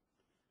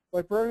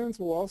 Librarians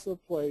will also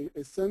play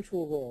a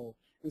central role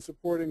in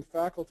supporting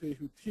faculty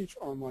who teach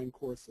online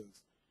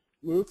courses.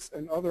 MOOCs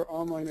and other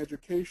online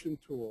education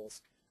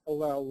tools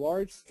allow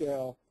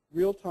large-scale,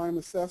 real-time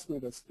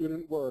assessment of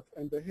student work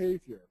and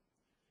behavior.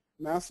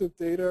 Massive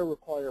data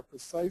require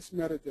precise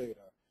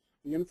metadata,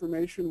 the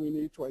information we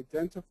need to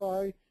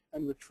identify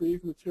and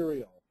retrieve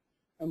material,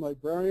 and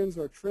librarians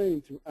are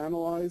trained to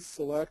analyze,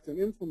 select, and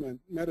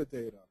implement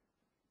metadata.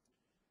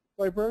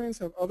 Librarians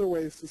have other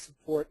ways to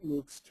support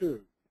MOOCs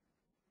too.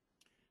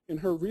 In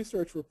her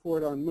research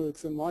report on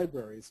MOOCs and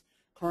libraries,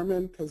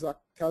 Carmen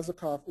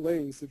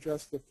Kazakov-Lane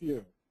suggests a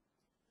few.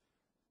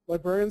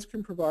 Librarians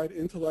can provide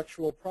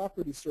intellectual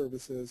property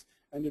services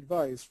and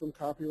advice from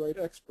copyright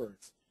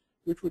experts,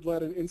 which would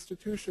let an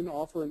institution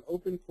offer an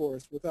open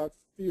course without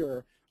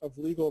fear of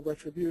legal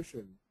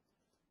retribution.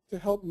 To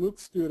help MOOC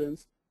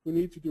students who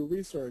need to do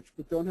research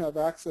but don't have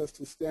access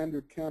to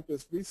standard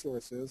campus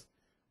resources,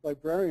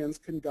 librarians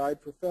can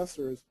guide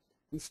professors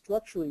in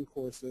structuring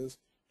courses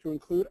to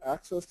include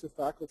access to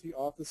faculty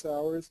office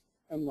hours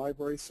and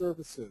library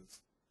services.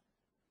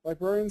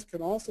 Librarians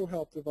can also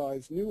help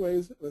devise new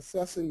ways of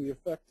assessing the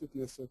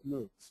effectiveness of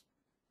MOOCs.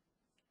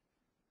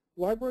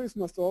 Libraries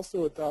must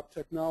also adopt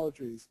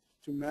technologies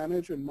to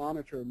manage and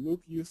monitor MOOC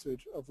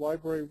usage of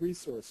library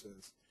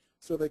resources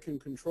so they can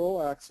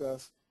control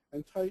access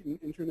and tighten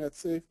Internet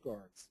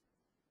safeguards.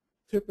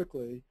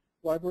 Typically,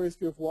 libraries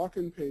give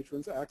walk-in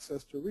patrons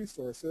access to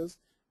resources,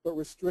 but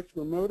restrict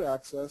remote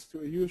access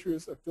to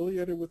users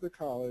affiliated with a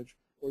college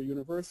or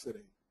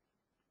university.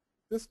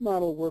 This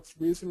model works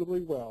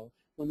reasonably well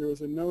when there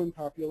is a known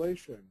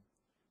population.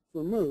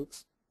 For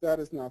MOOCs, that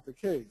is not the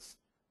case,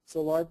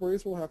 so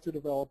libraries will have to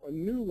develop a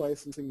new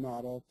licensing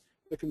model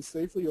that can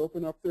safely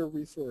open up their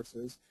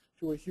resources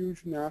to a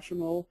huge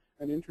national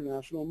and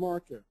international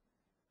market.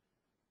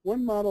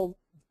 One model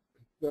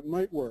that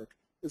might work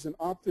is an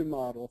opt-in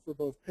model for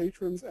both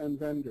patrons and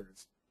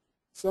vendors.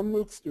 Some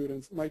MOOC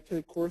students might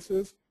take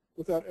courses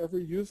without ever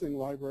using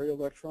library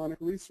electronic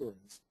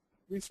resources,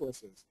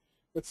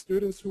 but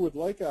students who would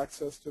like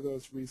access to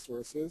those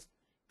resources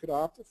could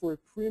opt for a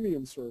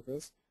premium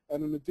service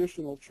at an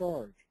additional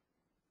charge.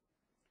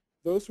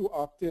 Those who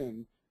opt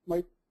in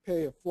might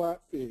pay a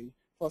flat fee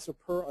plus a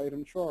per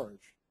item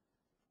charge.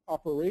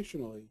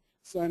 Operationally,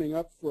 signing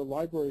up for a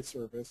library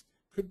service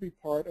could be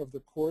part of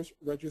the course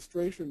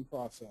registration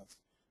process,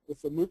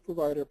 with the MOOC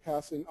provider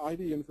passing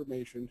ID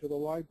information to the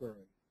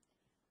library.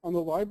 On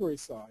the library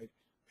side,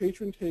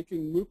 patron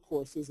taking MOOC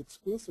courses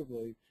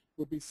exclusively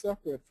would be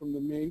separate from the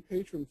main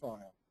patron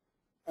file.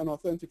 An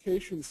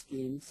authentication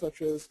scheme,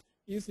 such as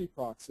Easy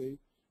Proxy,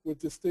 would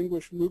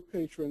distinguish MOOC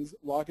patrons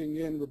logging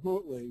in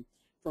remotely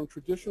from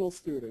traditional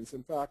students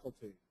and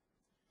faculty.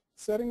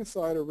 Setting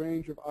aside a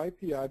range of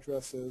IP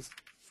addresses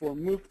for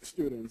MOOC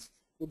students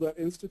would let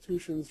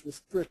institutions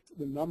restrict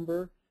the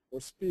number or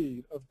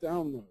speed of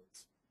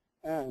downloads.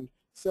 And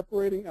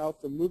separating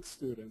out the MOOC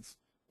students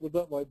would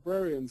let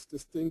librarians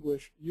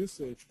distinguish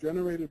usage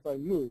generated by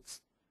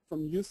MOOCs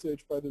from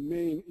usage by the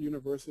main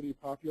university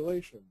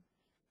population,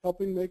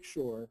 helping make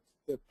sure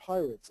that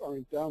pirates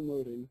aren't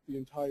downloading the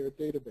entire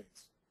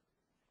database.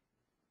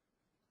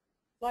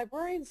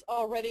 Librarians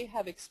already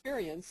have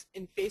experience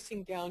in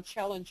facing down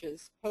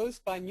challenges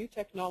posed by new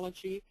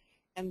technology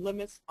and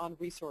limits on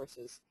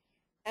resources,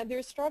 and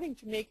they're starting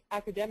to make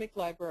academic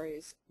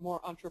libraries more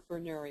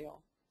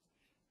entrepreneurial.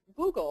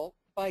 Google,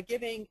 by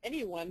giving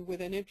anyone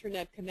with an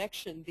internet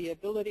connection the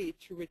ability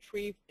to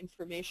retrieve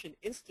information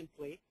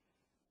instantly,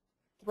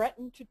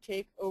 threatened to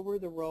take over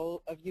the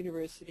role of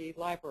university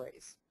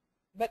libraries.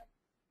 But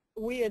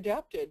we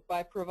adapted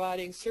by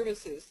providing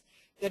services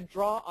that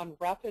draw on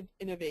rapid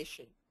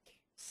innovation,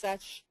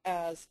 such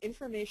as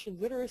information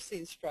literacy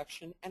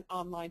instruction and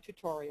online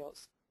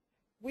tutorials.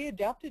 We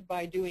adapted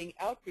by doing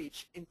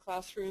outreach in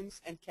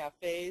classrooms and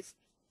cafes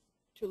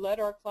to let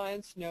our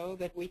clients know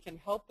that we can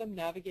help them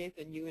navigate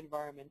the new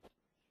environment.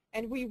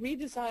 And we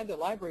redesigned the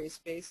library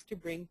space to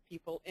bring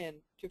people in,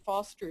 to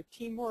foster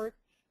teamwork,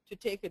 to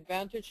take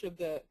advantage of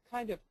the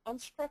kind of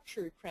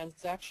unstructured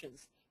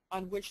transactions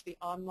on which the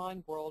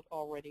online world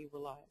already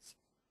relies.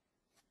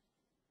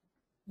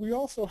 We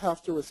also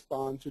have to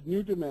respond to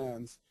new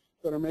demands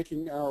that are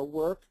making our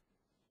work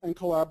and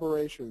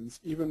collaborations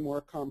even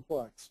more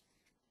complex.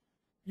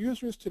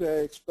 Users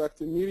today expect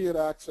immediate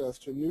access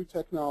to new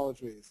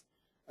technologies,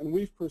 and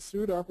we've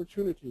pursued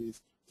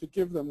opportunities to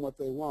give them what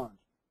they want.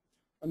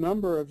 A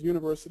number of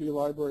university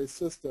library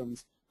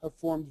systems have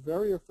formed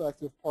very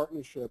effective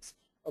partnerships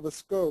of a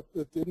scope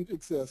that didn't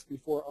exist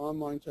before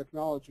online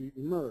technology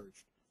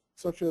emerged,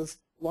 such as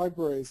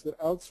libraries that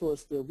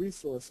outsource their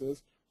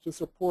resources to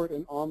support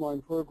an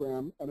online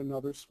program at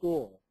another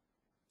school.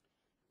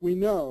 We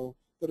know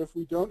that if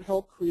we don't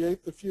help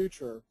create the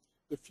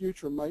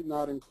future might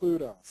not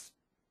include us.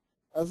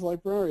 As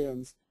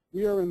librarians,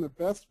 we are in the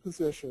best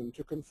position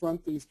to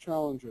confront these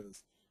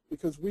challenges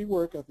because we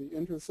work at the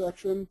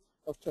intersection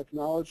of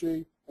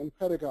technology and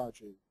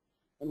pedagogy,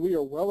 and we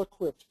are well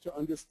equipped to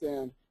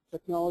understand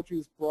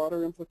technology's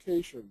broader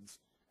implications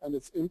and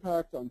its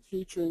impact on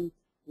teaching,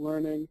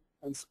 learning,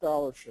 and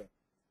scholarship.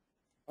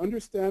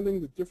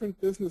 Understanding the different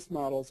business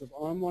models of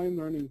online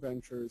learning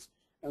ventures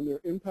and their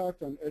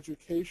impact on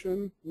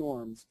education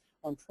norms,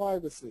 on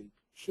privacy,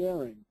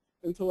 sharing,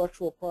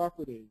 intellectual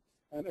property,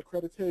 and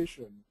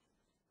accreditation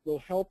will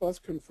help us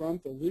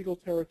confront the legal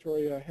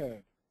territory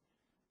ahead.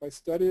 By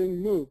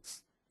studying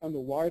MOOCs and the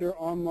wider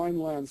online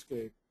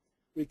landscape,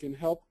 we can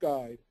help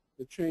guide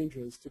the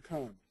changes to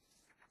come.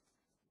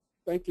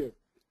 Thank you.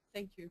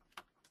 Thank you.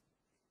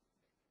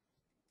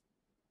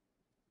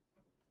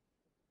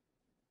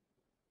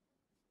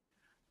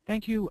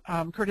 Thank you,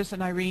 Curtis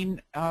and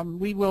Irene.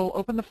 We will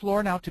open the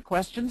floor now to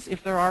questions.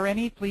 If there are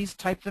any, please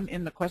type them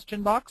in the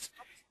question box,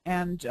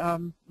 and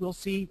we'll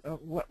see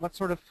what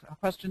sort of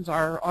questions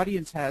our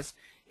audience has.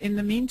 In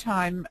the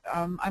meantime,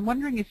 I'm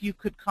wondering if you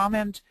could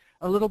comment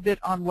a little bit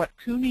on what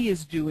CUNY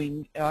is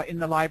doing in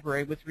the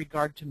library with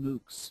regard to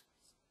MOOCs.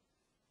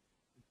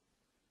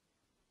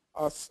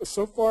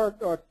 So far,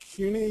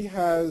 CUNY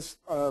has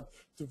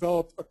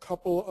developed a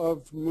couple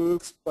of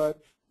MOOCs,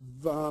 but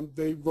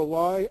they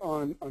rely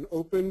on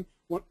open.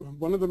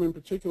 One of them in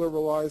particular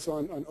relies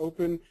on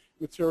open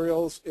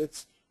materials.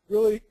 It's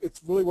really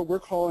what we're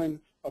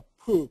calling a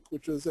POOC,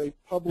 which is a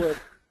public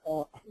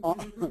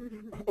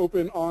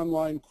open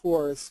online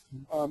course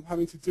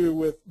having to do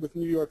with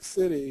New York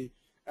City,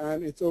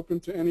 and it's open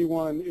to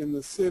anyone in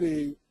the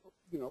city,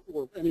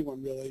 or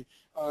anyone really,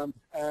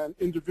 and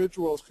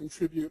individuals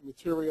contribute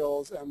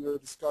materials and their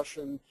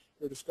discussion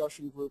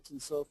groups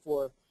and so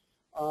forth.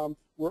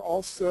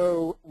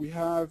 We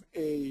have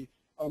a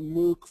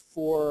MOOC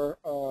for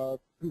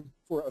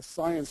a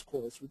science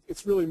course.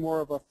 It's really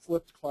more of a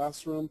flipped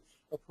classroom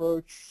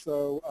approach,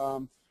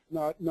 so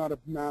not a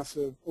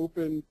massive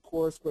open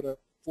course, but a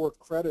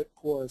for-credit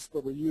course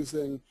where we're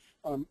using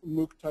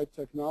MOOC-type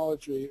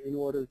technology in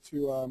order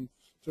to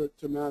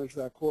manage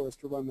that course,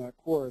 to run that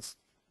course.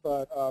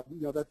 But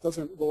that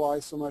doesn't rely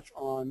so much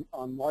on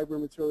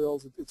library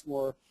materials. It's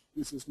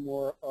uses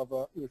more of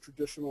a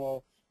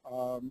traditional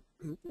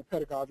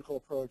pedagogical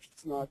approach.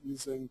 It's not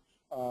using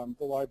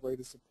the library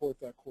to support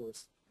that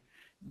course.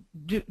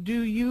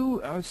 Do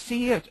you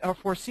see it or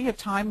foresee a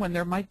time when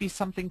there might be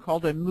something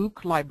called a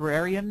MOOC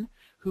librarian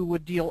who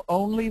would deal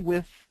only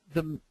with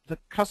the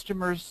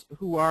customers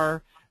who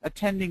are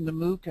attending the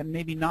MOOC and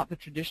maybe not the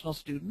traditional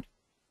student?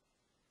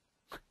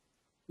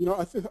 You know,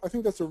 I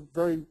think that's a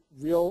very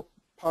real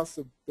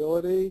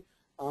possibility.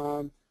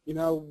 You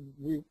know,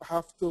 we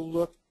have to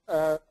look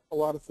at a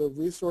lot of the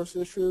resource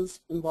issues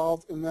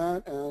involved in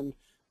that, and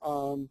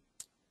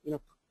you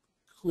know,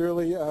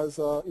 clearly as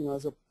a, you know,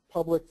 as a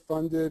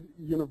public-funded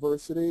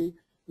university,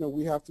 you know,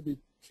 we have to be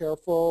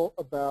careful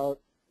about,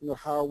 you know,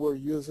 how we're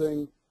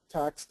using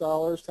tax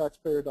dollars,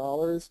 taxpayer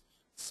dollars.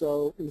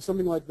 So, you know,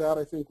 something like that,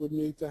 I think, would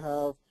need to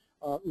have,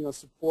 you know,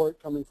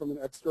 support coming from an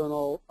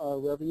external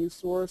revenue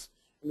source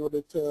in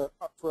order to,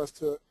 for us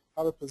to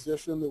have a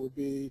position that would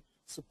be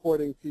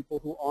supporting people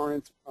who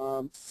aren't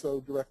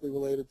so directly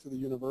related to the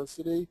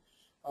university.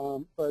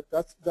 But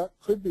that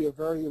could be a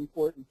very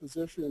important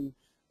position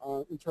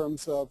in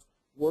terms of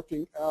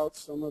working out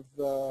some of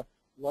the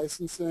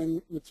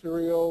licensing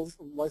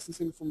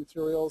for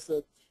materials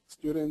that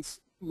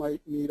students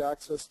might need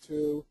access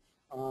to.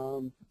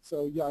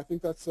 So yeah, I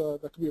think that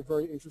could be a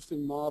very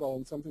interesting model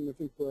and something I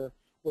think we're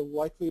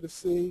likely to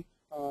see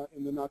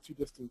in the not too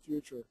distant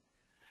future.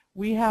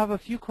 We have a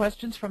few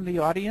questions from the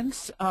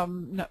audience.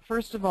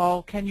 First of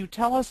all, can you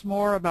tell us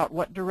more about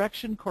what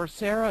direction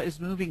Coursera is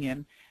moving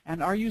in,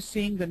 and are you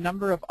seeing the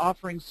number of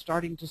offerings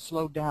starting to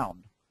slow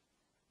down?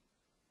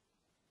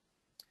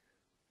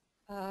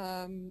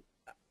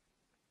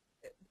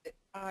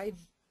 I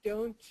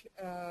don't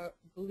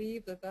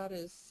believe that that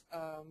is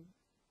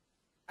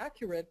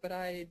accurate, but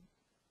I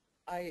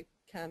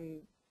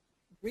can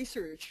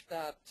research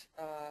that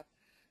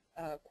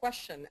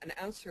question and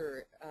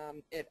answer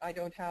it. I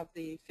don't have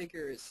the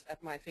figures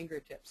at my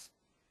fingertips,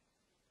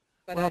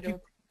 but well, I don't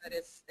think that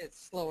it's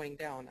slowing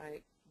down.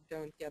 I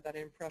don't get that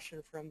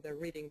impression from the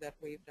reading that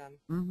we've done.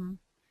 Mm-hmm.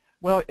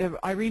 Well,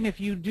 Irene, if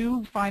you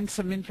do find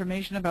some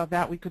information about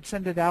that, we could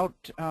send it out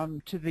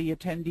to the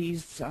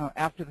attendees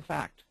after the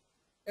fact.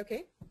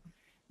 Okay.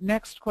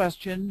 Next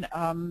question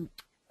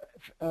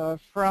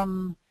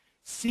from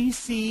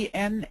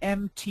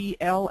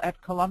CCNMTL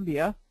at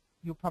Columbia.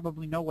 You'll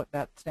probably know what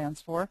that stands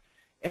for.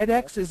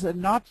 edX is a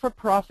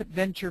not-for-profit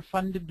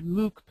venture-funded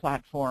MOOC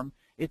platform.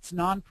 It's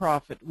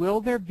nonprofit.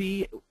 Will there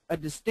be a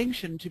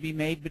distinction to be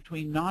made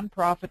between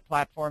nonprofit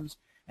platforms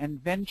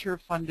and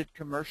venture-funded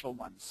commercial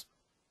ones?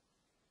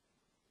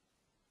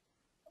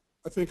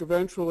 I think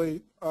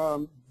eventually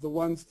the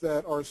ones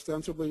that are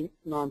ostensibly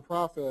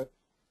nonprofit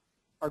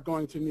are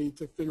going to need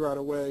to figure out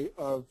a way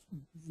of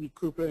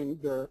recouping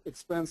their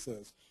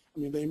expenses. I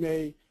mean, they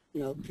may,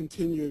 you know,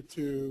 continue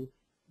to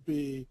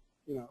be,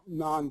 you know,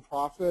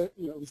 nonprofit,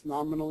 you know, at least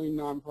nominally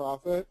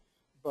nonprofit,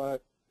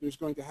 but there's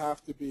going to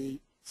have to be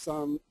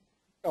some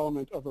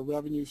element of a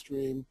revenue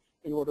stream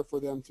in order for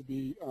them to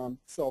be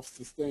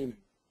self-sustaining.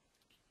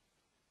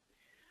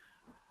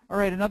 All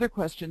right, another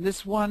question.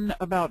 This one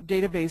about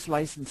database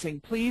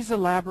licensing. Please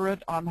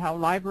elaborate on how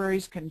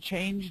libraries can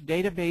change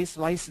database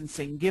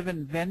licensing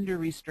given vendor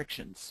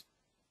restrictions.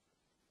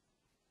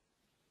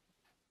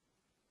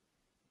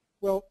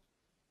 Well,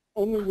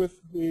 only with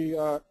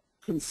the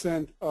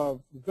consent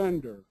of the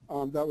vendor.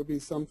 That would be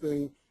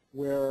something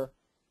where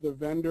the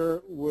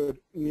vendor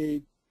would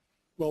need,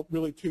 well,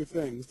 really two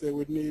things. They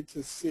would need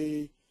to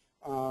see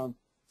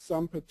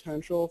some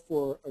potential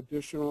for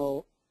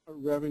additional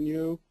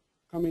revenue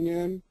coming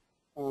in,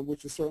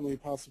 which is certainly a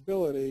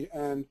possibility.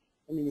 And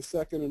I mean, the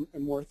second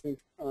and more, I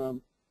think,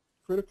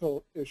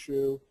 critical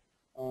issue,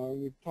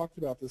 we've talked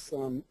about this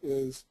some,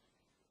 is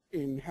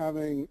in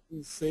having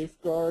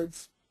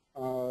safeguards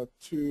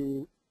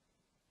to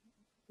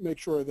make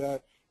sure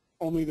that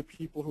only the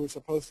people who are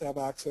supposed to have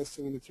access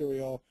to the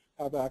material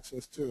have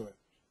access to it.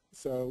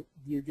 So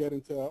you get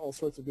into all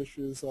sorts of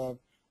issues of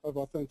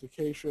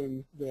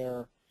authentication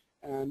there.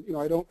 And you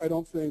know, I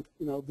don't think,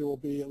 you know, there will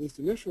be, at least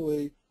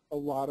initially, a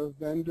lot of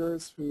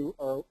vendors who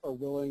are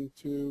willing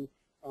to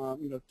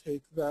you know,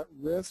 take that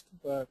risk.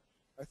 But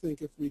I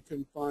think if we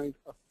can find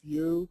a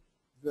few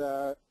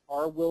that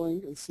are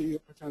willing and see a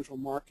potential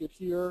market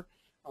here,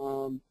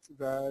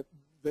 that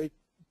they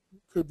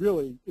could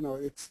really, you know,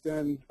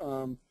 extend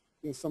you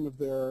know, some of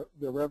their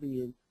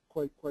revenue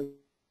quite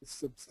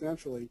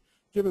substantially,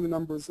 given the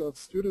numbers of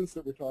students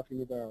that we're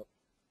talking about.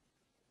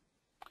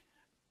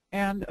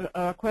 And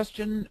a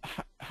question,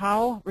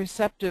 how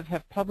receptive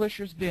have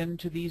publishers been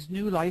to these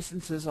new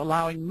licenses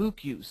allowing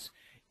MOOC use?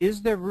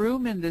 Is there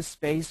room in this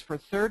space for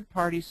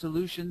third-party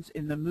solutions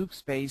in the MOOC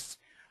space,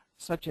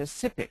 such as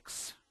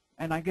SIPIX?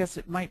 And I guess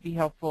it might be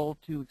helpful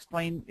to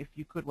explain, if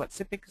you could, what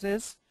SIPIX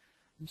is,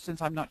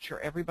 since I'm not sure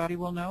everybody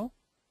will know.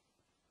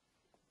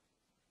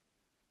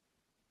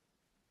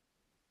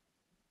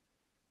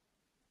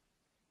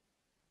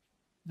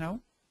 No?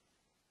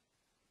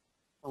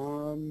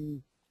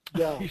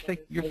 Yeah.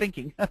 You're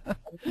thinking. I'm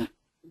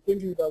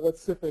thinking about what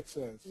SIPIX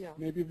is. Yeah.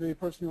 Maybe the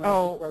person who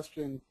asked the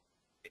question.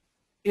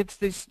 It's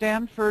the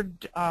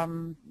Stanford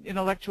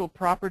Intellectual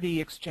Property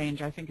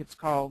Exchange, I think it's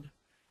called,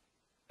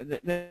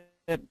 that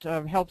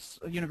helps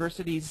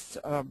universities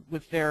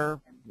with their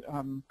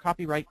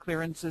copyright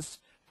clearances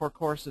for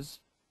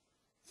courses.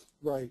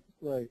 Right,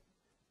 right.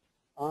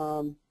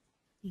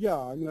 Yeah,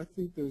 I mean, I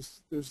think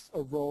there's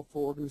a role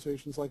for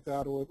organizations like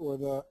that, or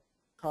the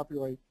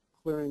Copyright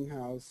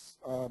Clearinghouse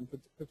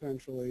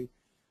potentially.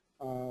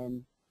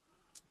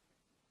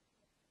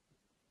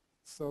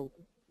 So,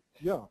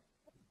 yeah.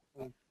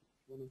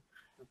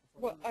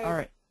 Well, All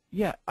right.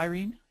 Yeah,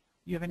 Irene,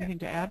 you have anything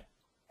to add?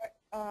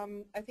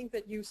 I think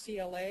that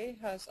UCLA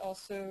has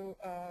also,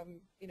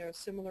 you know,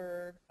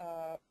 similar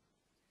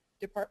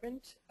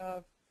department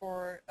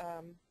for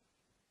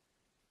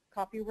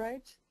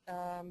copyright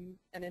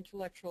and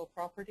intellectual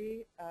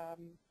property.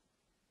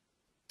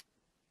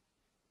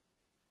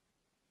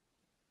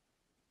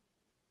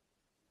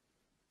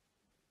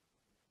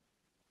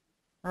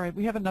 All right,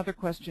 we have another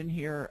question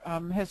here.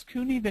 Has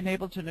CUNY been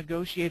able to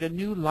negotiate a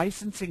new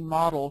licensing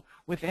model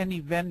with any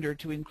vendor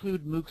to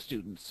include MOOC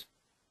students?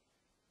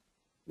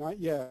 Not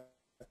yet.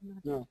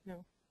 No.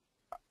 No.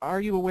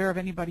 Are you aware of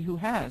anybody who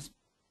has?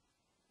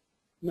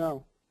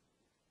 No.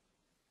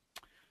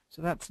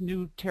 So that's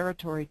new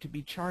territory to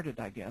be charted,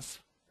 I guess.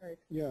 Right.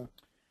 Yeah.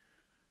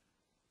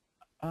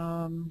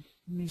 Let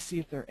me see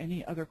if there are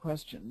any other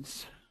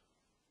questions.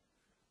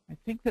 I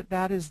think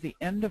that is the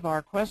end of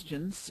our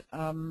questions.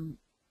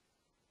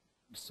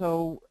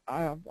 So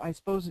I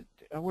suppose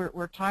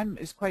where time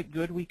is quite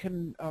good, we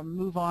can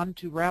move on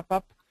to wrap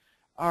up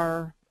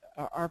our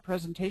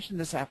presentation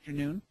this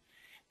afternoon.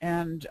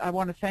 And I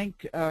want to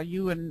thank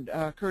you and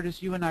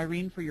Curtis, you and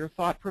Irene for your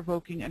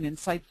thought-provoking and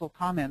insightful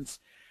comments.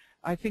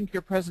 I think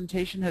your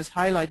presentation has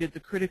highlighted the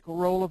critical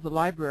role of the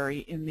library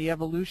in the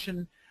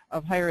evolution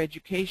of higher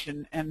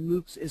education, and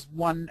MOOCs is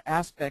one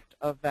aspect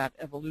of that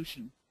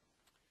evolution.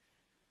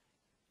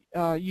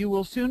 You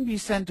will soon be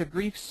sent a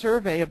brief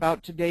survey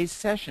about today's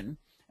session,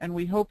 and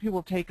we hope you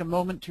will take a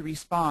moment to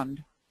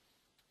respond.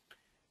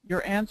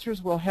 Your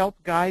answers will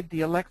help guide the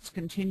ALCTS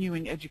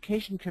Continuing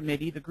Education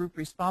Committee, the group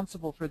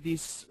responsible for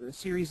these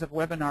series of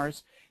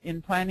webinars,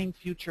 in planning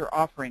future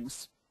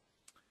offerings.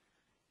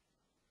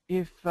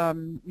 If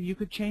you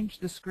could change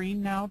the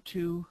screen now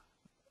to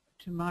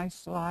my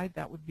slide,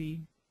 that would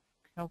be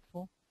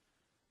helpful.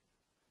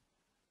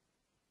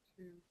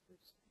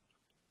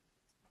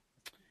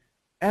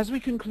 As we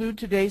conclude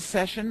today's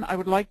session, I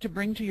would like to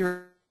bring to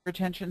your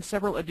attention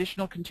several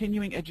additional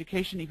continuing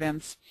education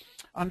events.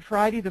 On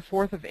Friday, the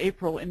 4th of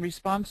April, in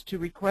response to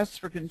requests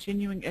for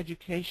continuing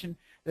education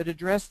that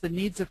address the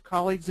needs of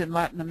colleagues in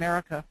Latin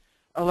America,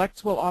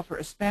 ALCTS will offer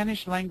a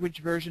Spanish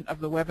language version of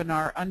the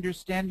webinar,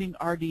 Understanding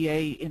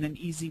RDA in an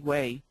Easy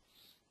Way.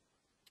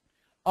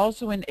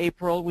 Also in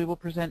April, we will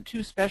present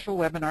 2 special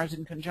webinars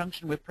in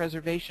conjunction with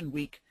Preservation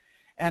Week,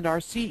 and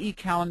our CE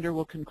calendar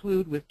will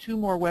conclude with 2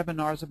 more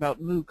webinars about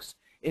MOOCs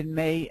in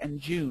May and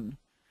June.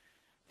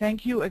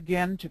 Thank you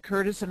again to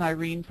Curtis and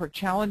Irene for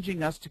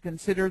challenging us to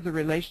consider the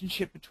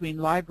relationship between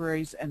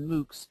libraries and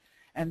MOOCs,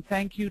 and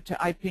thank you to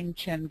Iping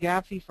Chen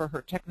Gaffey for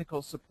her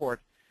technical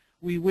support.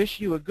 We wish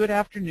you a good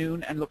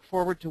afternoon and look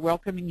forward to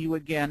welcoming you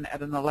again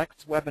at an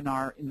ALCTS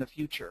webinar in the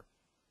future.